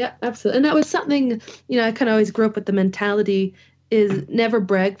 Yeah, absolutely. And that was something, I kind of always grew up with the mentality is never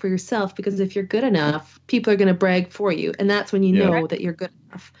brag for yourself, because if you're good enough, people are going to brag for you. And that's when you know that you're good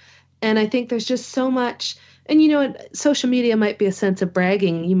enough. And I think there's just so much, and social media might be a sense of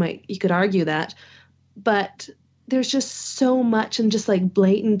bragging. You could argue that, but there's just so much, and just like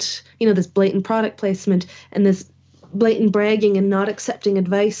blatant, this blatant product placement and this blatant bragging and not accepting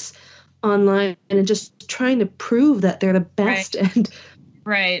advice online and just trying to prove that they're the best.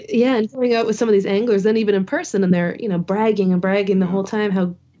 Right. Yeah, and going out with some of these anglers, then even in person, and they're, bragging the whole time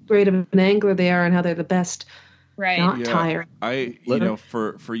how great of an angler they are and how they're the best. Right. Not tired.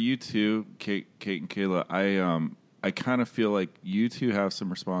 For you two, Kate and Kayla, I kind of feel like you two have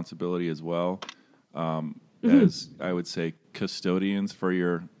some responsibility as well, as I would say custodians for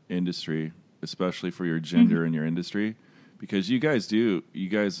your industry, especially for your gender in your industry, because you guys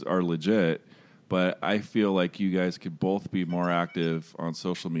are legit. But I feel like you guys could both be more active on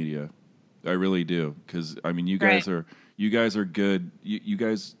social media. I really do, because you guys are good. You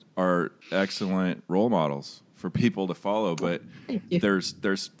guys are excellent role models for people to follow. But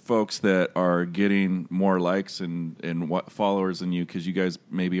there's folks that are getting more likes and followers than you, because you guys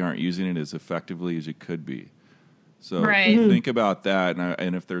maybe aren't using it as effectively as you could be. So think about that,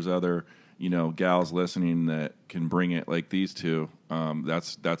 and if there's other gals listening that can bring it like these two,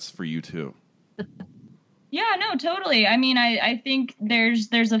 that's for you too. Yeah, no, totally. I think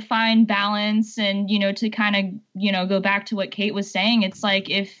there's a fine balance, and, to kind of, go back to what Kate was saying, it's like,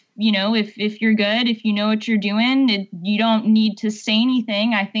 if you're good, if you know what you're doing, you don't need to say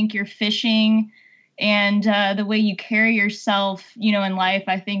anything. I think your fishing and the way you carry yourself, in life,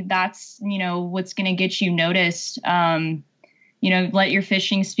 I think that's, what's going to get you noticed. Let your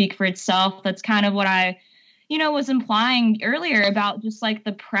fishing speak for itself. That's kind of what I was implying earlier about just like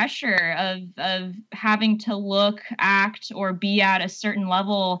the pressure of having to look, act, or be at a certain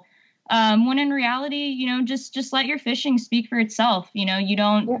level. When in reality, just let your fishing speak for itself. You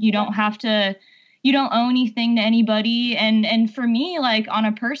don't have to, you don't owe anything to anybody. And for me, like on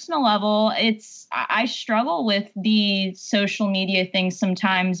a personal level, I struggle with the social media thing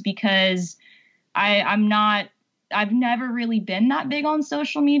sometimes because I've never really been that big on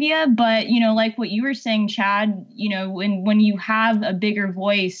social media, but like what you were saying, Chad, when you have a bigger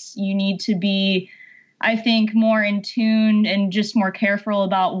voice, you need to be, I think, more in tune and just more careful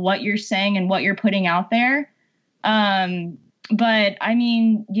about what you're saying and what you're putting out there. But I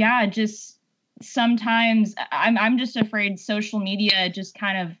mean, yeah, just sometimes I'm just afraid social media just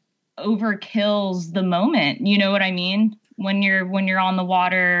kind of overkills the moment. You know what I mean? When you're on the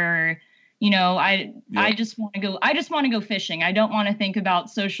water, or, I just want to go fishing. I don't want to think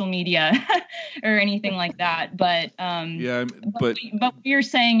about social media or anything like that. But but what you're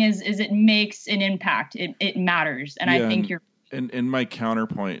saying is it makes an impact. It matters, and I think you're. And my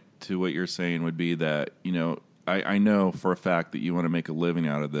counterpoint to what you're saying would be that I know for a fact that you want to make a living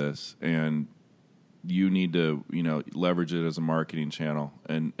out of this, and you need to leverage it as a marketing channel,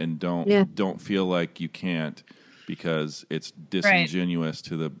 and don't feel like you can't because it's disingenuous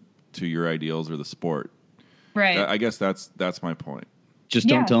to your ideals or the sport. Right. I guess that's my point. Just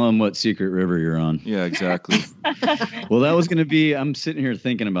don't tell them what secret river you're on. Yeah, exactly. Well, that was going to be, I'm sitting here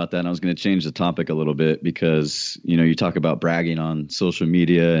thinking about that, and I was going to change the topic a little bit because, you talk about bragging on social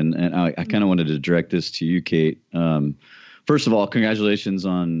media, and I kind of wanted to direct this to you, Kate. First of all, congratulations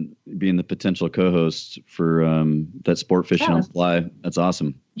on being the potential co-host for that Sport Fishing on Fly. That's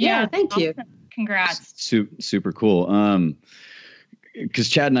awesome. Yeah, thank you. Congrats. Super cool. Because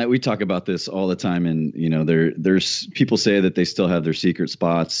Chad and I, we talk about this all the time, and there's people say that they still have their secret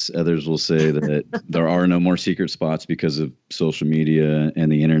spots. Others will say that there are no more secret spots because of social media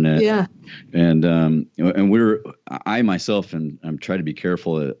and the internet. Yeah. And I myself, and I'm trying to be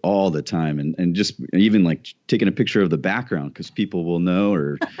careful all the time, and just even like taking a picture of the background because people will know,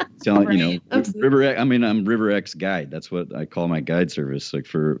 or telling River. I mean, I'm River X guide. That's what I call my guide service, like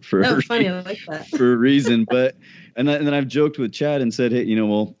for funny. I like that. For a reason, but. And then I've joked with Chad and said, hey,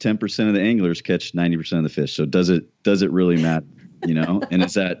 10% of the anglers catch 90% of the fish. So does it really matter? And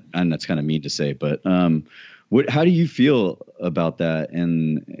that's kind of mean to say, but how do you feel about that?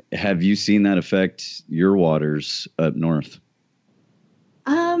 And have you seen that affect your waters up north?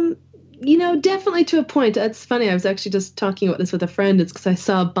 Definitely to a point. It's funny. I was actually just talking about this with a friend. It's because I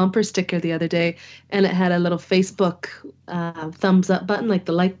saw a bumper sticker the other day, and it had a little Facebook thumbs up button, like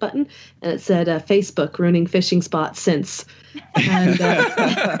the like button, and it said Facebook ruining fishing spots since. And, and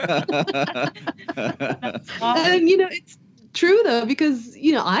it's true though, because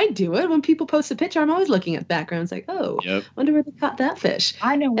I do it when people post a picture. I'm always looking at backgrounds, like, wonder where they caught that fish.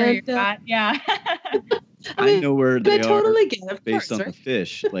 I know where you're at. Yeah. I know where they are totally get it, based on the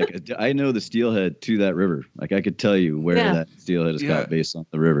fish. Like I know the steelhead to that river. Like I could tell you where that steelhead is caught based on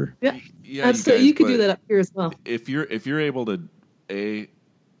the river. Yeah, absolutely. You could do that up here as well. If you're able to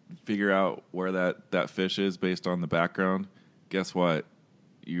figure out where that fish is based on the background, guess what?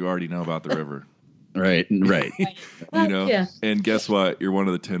 You already know about the river. Right. And guess what? You're one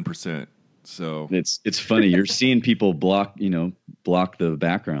of the 10%. So it's funny. You're seeing people block the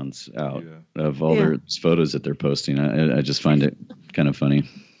backgrounds out of all their photos that they're posting. I just find it kind of funny.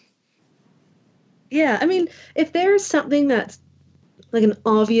 Yeah. I mean, if there's something that's like an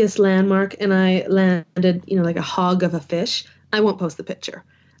obvious landmark and I landed, like a hog of a fish, I won't post the picture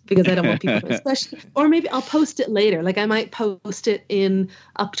because I don't want people to, especially, or maybe I'll post it later. Like I might post it in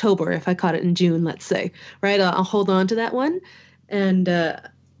October if I caught it in June, let's say, right? I'll hold on to that one and,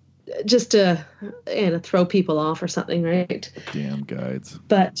 just to throw people off or something, right? Damn guides.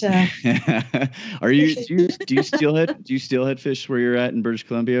 But do you steelhead fish where you're at in British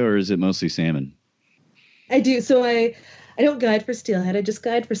Columbia, or is it mostly salmon? I do. So I don't guide for steelhead. I just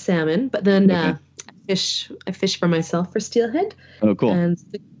guide for salmon. But then I fish for myself for steelhead. Oh, cool. And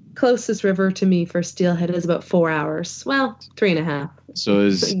the closest river to me for steelhead is about 4 hours. Well, 3.5. So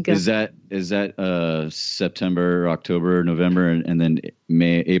is that September, October, November, and then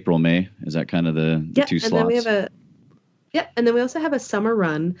April, May? Is that kind of the two slots? And then we also have a summer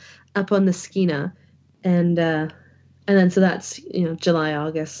run up on the Skeena, and then so that's July,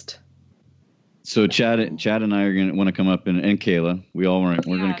 August. So Chad and I are going to want to come up, and Kayla, we're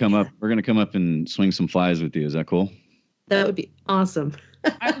going to come up. We're going to come up and swing some flies with you. Is that cool? That would be awesome.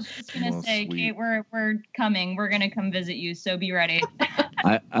 I was just going to say, sweet. Kate, we're coming. We're going to come visit you, so be ready.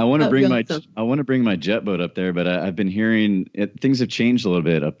 I want to bring my jet boat up there, but I've been hearing things have changed a little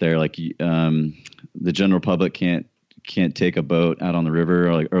bit up there. Like the general public can't take a boat out on the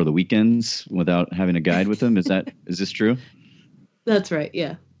river or the weekends without having a guide with them. Is this true? That's right.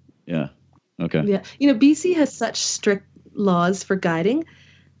 Yeah. Yeah. Okay. Yeah. BC has such strict laws for guiding.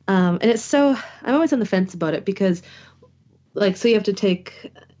 And it's so, I'm always on the fence about it because so you have to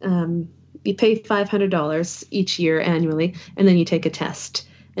take, you pay $500 each year annually, and then you take a test.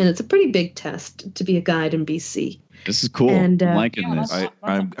 And it's a pretty big test to be a guide in BC. This is cool. And, I'm liking this.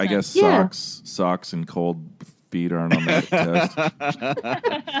 I guess socks and cold feet aren't on that test.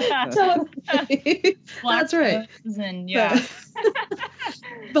 Totally. That's right.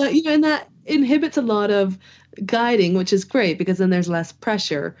 But and that inhibits a lot of guiding, which is great because then there's less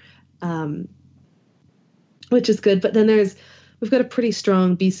pressure, which is good. But then we've got a pretty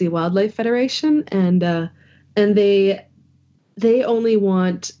strong BC Wildlife Federation, and they only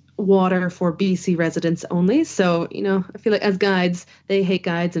want water for BC residents only. So, I feel like as guides, they hate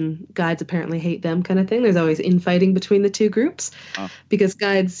guides and guides apparently hate them kind of thing. There's always infighting between the two groups because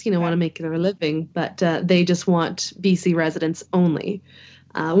guides, want to make their living, but they just want BC residents only,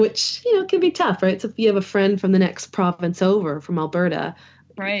 which, can be tough, right? So if you have a friend from the next province over from Alberta,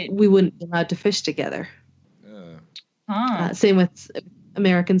 right, we wouldn't be allowed to fish together. Same with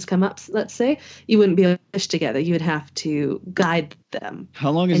Americans come up, let's say, you wouldn't be able to fish together. You would have to guide them.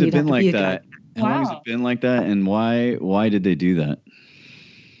 How long has it been like that? How long has it been like that? And why did they do that?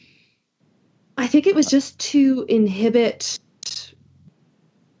 I think it was just to inhibit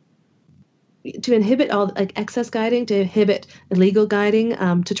all excess guiding, to inhibit illegal guiding,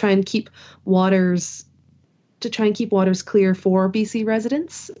 to try and keep waters clear for BC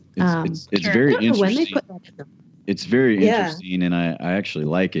residents. It's very interesting. When they put that in them. It's very interesting, and I actually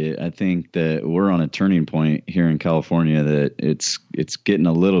like it. I think that we're on a turning point here in California that it's getting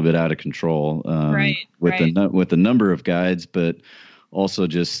a little bit out of control with the number of guides, but also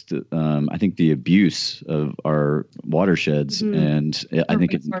just I think the abuse of our watersheds, and I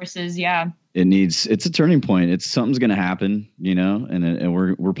think resources. It's a turning point. Something's going to happen, and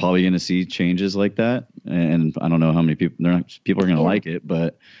we're probably going to see changes like that. And I don't know how many people are going to like it,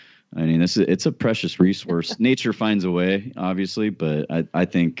 but. I mean, it's a precious resource. Nature finds a way, obviously, but I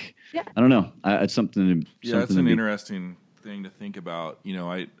think I don't know. It's something. It's an interesting thing to think about.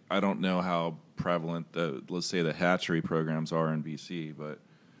 I don't know how prevalent let's say the hatchery programs are in BC, but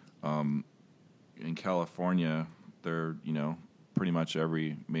in California, they're pretty much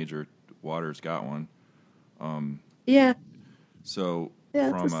every major water's got one. So from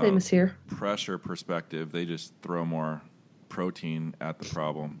it's the same as here. Pressure perspective, they just throw more protein at the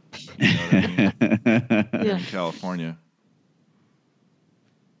problem. You know what I mean? In California.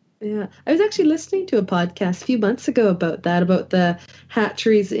 Yeah. I was actually listening to a podcast a few months ago about the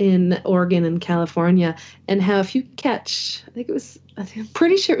hatcheries in Oregon and California, and how if you catch, I'm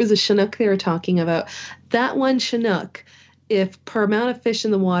pretty sure it was a Chinook they were talking about. That one Chinook, if per amount of fish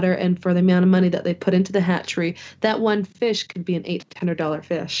in the water and for the amount of money that they put into the hatchery, that one fish could be an $800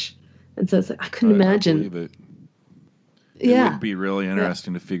 fish. And so it's I couldn't imagine. I believe it. It would be really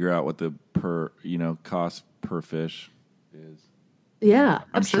interesting to figure out what the cost per fish is. Yeah, I'm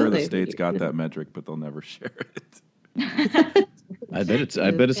absolutely. sure the state's got that metric, but they'll never share it. I bet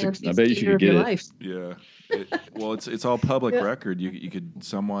you should get it. Yeah. It's all public record. You could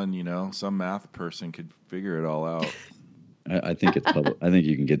some math person could figure it all out. I think it's public. I think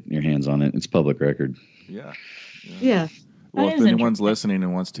you can get your hands on it. It's public record. Yeah. Well, if anyone's listening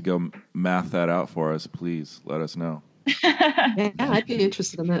and wants to go math that out for us, please let us know. I'd be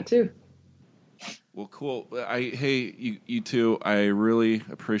interested in that too. Well, cool. You two, I really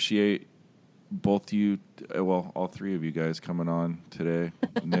appreciate both you, all three of you guys coming on today.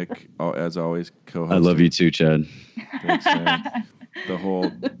 Nick, as always, co-host. I love you too, Chad. Thanks, man. The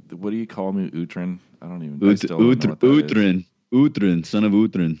whole, what do you call me, Utrin? I don't even. Utrin, son of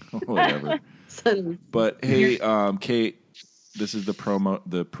Utrin. Whatever. But hey, Kate, this is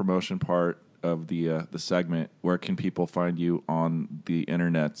the promotion part of the segment. Where can people find you on the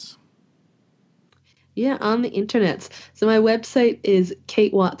internets? Yeah, on the internets. So my website is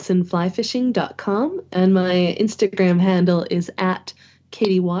katewatsonflyfishing.com, and my Instagram handle is at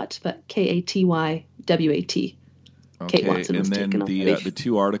KatieWatt, but KatywAT. Okay, Kate Watson, and then the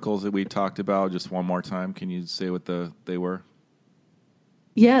two articles that we talked about, just one more time, can you say what they were?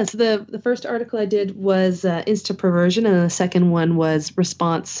 Yeah, so the first article I did was Insta Perversion, and the second one was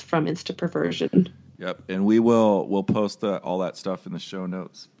Response from Insta Perversion. Yep, and we'll post all that stuff in the show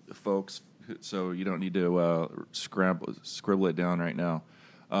notes, folks, so you don't need to scribble it down right now.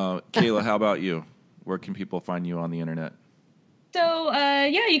 Kayla, how about you? Where can people find you on the internet? So,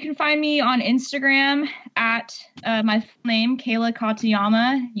 yeah, you can find me on Instagram at my full name, Kayla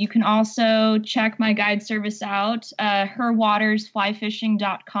Katayama. You can also check my guide service out,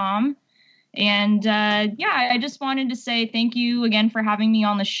 herwatersflyfishing.com. And yeah, I just wanted to say thank you again for having me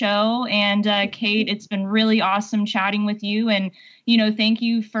on the show. And Kate, it's been really awesome chatting with you. And, thank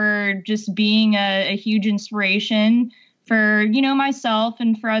you for just being a huge inspiration for, myself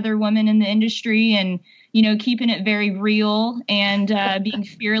and for other women in the industry, and, keeping it very real and being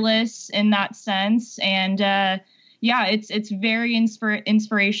fearless in that sense. And yeah, it's very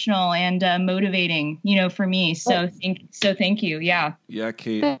inspirational and motivating, for me. So thank you. Yeah. Yeah,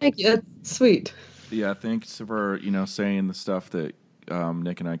 Kate. Thank you. That's sweet. Yeah, thanks for saying the stuff that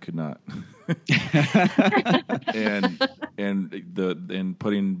Nick and I could not, and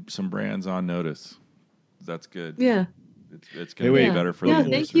putting some brands on notice. That's good. Yeah. It's going to be better for the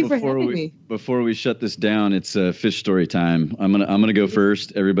industry. Thank you for having me. Before we shut this down, it's a fish story time. I'm gonna go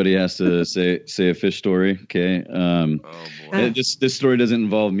first. Everybody has to say a fish story. Okay. Oh boy. This story doesn't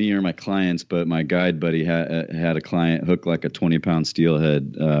involve me or my clients, but my guide buddy had a client hook like a 20-pound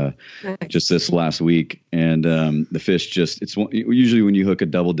steelhead just this last week, and the fish it's usually when you hook a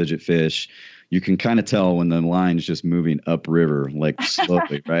double-digit fish, you can kind of tell when the line's just moving upriver, like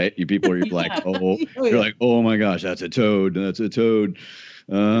slowly, right? You're like, oh my gosh, that's a toad. That's a toad.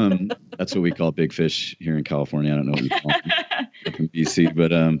 That's what we call big fish here in California. I don't know what you call them in BC,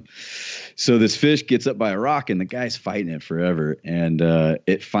 but so this fish gets up by a rock, and the guy's fighting it forever, and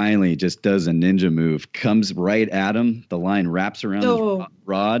it finally just does a ninja move, comes right at him. The line wraps around his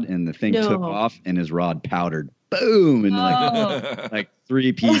rod, and the thing took off, and his rod powdered. Boom! And like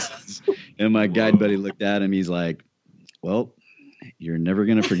 3 pieces. And my guide buddy looked at him. He's like, "Well, you're never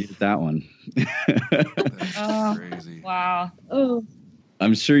gonna forget that one." That's crazy. Wow. Oh,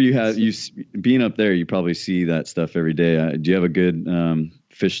 I'm sure being up there, you probably see that stuff every day. Do you have a good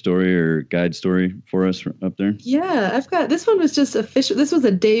fish story or guide story for us up there? Yeah, I've got this one. Was just a fish. This was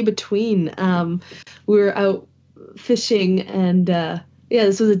a day between. We were out fishing, and yeah,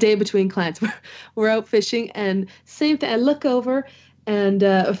 this was a day between clients. We're out fishing, and same thing. I look over, and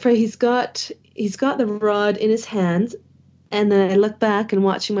he's got the rod in his hands, and then I look back and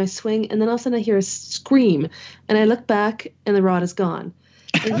watching my swing, and then all of a sudden I hear a scream, and I look back, and the rod is gone.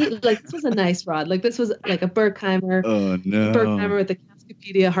 And this was a nice rod. Like, this was like a Berkheimer. Oh no! Berkheimer with the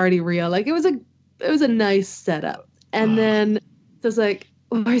Cascapedia Hardy reel. Like, it was a nice setup. And then it was like,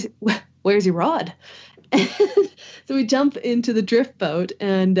 where's your rod? And so we jump into the drift boat,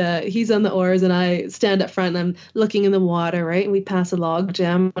 and he's on the oars, and I stand up front, and I'm looking in the water, right? And we pass a log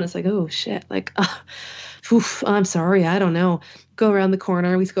jam, and it's like, oh shit! Like, I'm sorry, I don't know. Go around the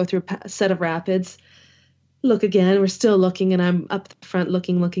corner. We go through a set of rapids. Look again. We're still looking, and I'm up the front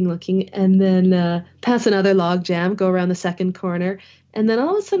looking, and then pass another log jam. Go around the second corner, and then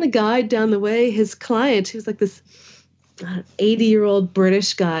all of a sudden, a guy down the way, his client, who's like this 80-year-old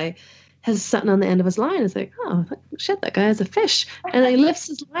British guy, has something on the end of his line. It's like, oh shit, that guy has a fish. And he lifts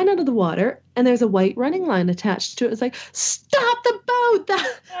his line out of the water, and there's a white running line attached to it. It's like, stop the boat!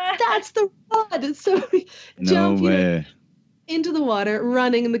 That's the rod. And so we jump into the water,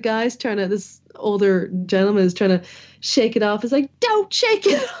 running, and the guy's this older gentleman is trying to shake it off. It's like, don't shake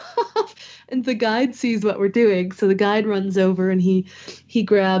it off. And the guide sees what we're doing, so the guide runs over, and he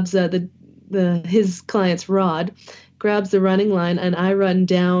grabs his client's rod, grabs the running line, and I run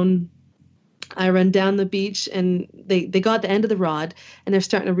down the beach, and they got the end of the rod, and they're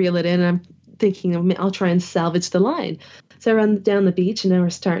starting to reel it in, and I'm thinking, I'll try and salvage the line. So I run down the beach, and now we're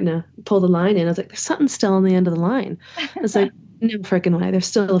starting to pull the line in. I was like, there's something still on the end of the line. I was like, no freaking way. There's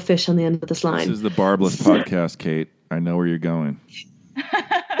still a fish on the end of this line. This is the Barbless podcast, Kate. I know where you're going.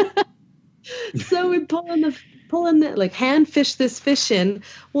 So we pull in the like, hand fish this fish in.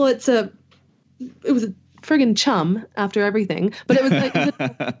 Well, it was a friggin' chum after everything, but it was like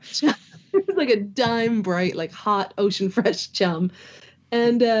it was like a dime bright, like hot ocean fresh chum,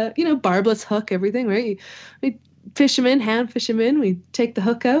 and barbless hook, everything, right? We fish him in, hand fish him in. We take the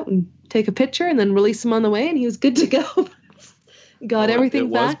hook out and take a picture, and then release him on the way, and he was good to go. Got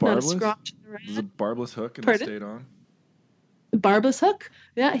everything back, not a scratch. It was a barbless hook, and Pardon? it stayed on. Barbless hook,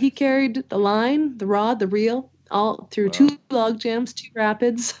 yeah. He carried the line, the rod, the reel, all through 2 log jams, 2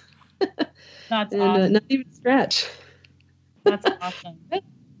 rapids. That's and, awesome. not even a scratch. That's awesome.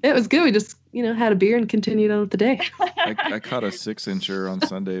 It was good. We just, had a beer and continued on with the day. I caught a 6-incher on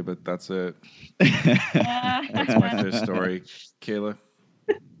Sunday, but that's it. That's my fish story. Kayla?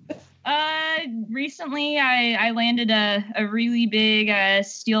 Recently I landed a really big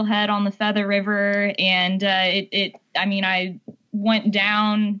steelhead on the Feather River, and I went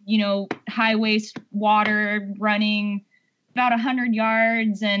down, high waist water, running about 100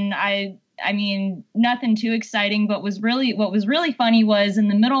 yards, and I mean, nothing too exciting, but what was really funny was in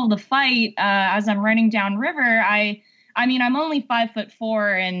the middle of the fight, as I'm running down river, I mean, I'm only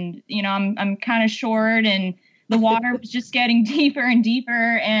 5'4", and you know, I'm kind of short, and the water was just getting deeper and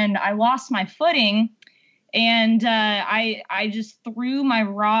deeper, and I lost my footing, and I just threw my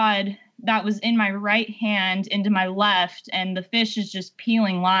rod that was in my right hand into my left, and the fish is just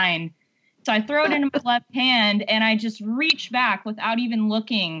peeling line. So I throw it into my left hand, and I just reach back without even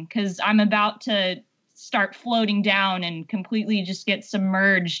looking, because I'm about to start floating down and completely just get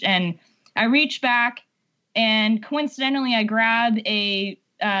submerged. And I reach back, and coincidentally, I grab a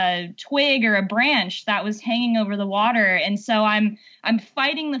twig or a branch that was hanging over the water. And so I'm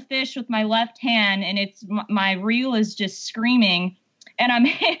fighting the fish with my left hand, and my reel is just screaming. And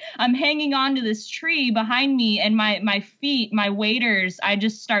I'm hanging on to this tree behind me, and my feet, my waders, I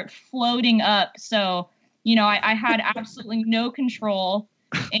just start floating up. So, you know, I had absolutely no control,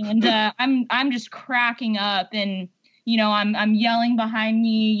 and I'm just cracking up, and you know, I'm yelling behind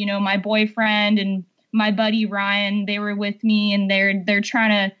me. You know, my boyfriend and my buddy Ryan, they were with me, and they're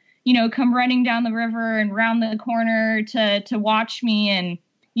trying to, you know, come running down the river and round the corner to watch me. And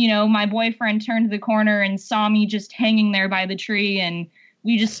you know, my boyfriend turned the corner and saw me just hanging there by the tree, and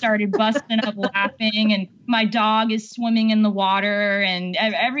we just started busting up laughing, and my dog is swimming in the water, and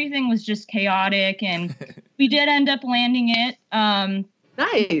everything was just chaotic, and we did end up landing it.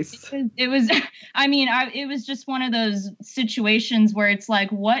 Nice. It was I mean, it was just one of those situations where it's like,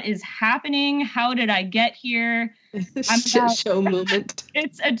 what is happening? How did I get here? Shit show moment.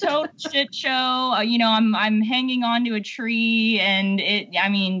 It's a total shit show. You know, I'm hanging onto a tree, and it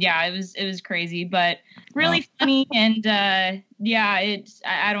was crazy, but really funny. And yeah,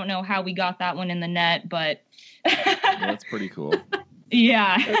 I don't know how we got that one in the net, but that's pretty cool.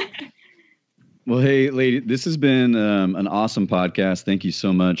 Yeah. Well, hey, lady, this has been an awesome podcast. Thank you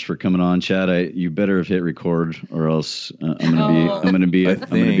so much for coming on, Chad. You better have hit record, or else I'm gonna be upset.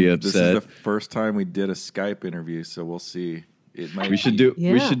 This is the first time we did a Skype interview, so we'll see. We should do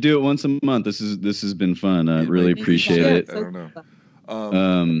it once a month. This has been fun. I really appreciate it. I don't know.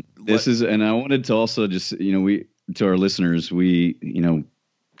 And I wanted to also just, you know, to our listeners, we'd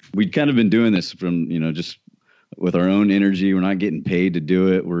kind of been doing this from, you know, just with our own energy. We're not getting paid to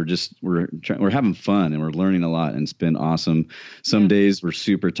do it. We're having fun, and we're learning a lot, and it's been awesome. Some days we're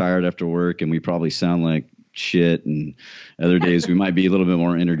super tired after work, and we probably sound like shit, and other days we might be a little bit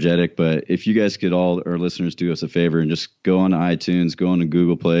more energetic. But if you guys could, all our listeners, do us a favor and just go on to iTunes, go on to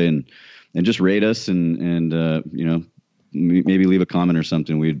Google Play, and just rate us, and you know, maybe leave a comment or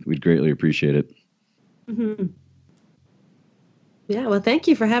something. We'd greatly appreciate it. Mm-hmm. Yeah, well, thank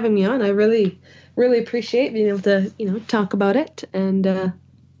you for having me on. I really appreciate being able to, you know, talk about it. And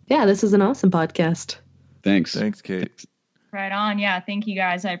yeah, this is an awesome podcast. Thanks, Kate. Right on. Yeah, thank you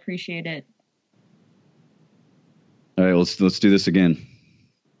guys. I appreciate it. All right, let's do this again.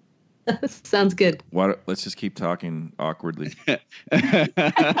 Sounds good. Let's just keep talking awkwardly. I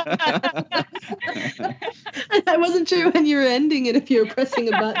wasn't sure when you were ending it, if you were pressing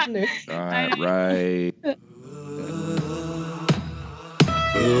a button or. Right.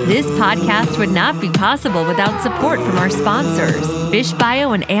 This podcast would not be possible without support from our sponsors, Fish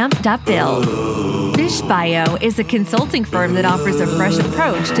Bio and Amp.Build. Fish Bio is a consulting firm that offers a fresh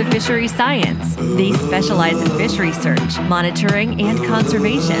approach to fishery science. They specialize in fish research, monitoring, and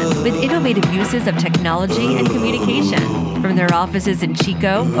conservation with innovative uses of technology and communication. From their offices in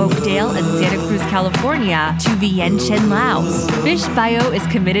Chico, Oakdale, and Santa Cruz, California, to Vientiane, Laos, Fish Bio is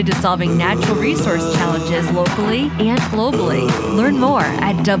committed to solving natural resource challenges locally and globally. Learn more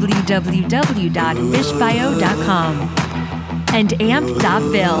at www.fishbio.com. And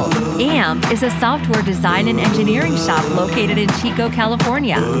Amp.Build. Amp is a software design and engineering shop located in Chico,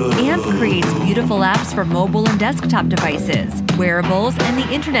 California. Amp creates beautiful apps for mobile and desktop devices, wearables, and the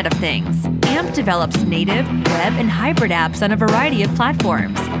Internet of Things. Amp develops native, web, and hybrid apps on a variety of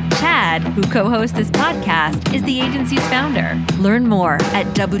platforms. Chad, who co-hosts this podcast, is the agency's founder. Learn more at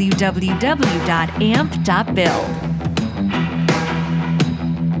www.amp.build.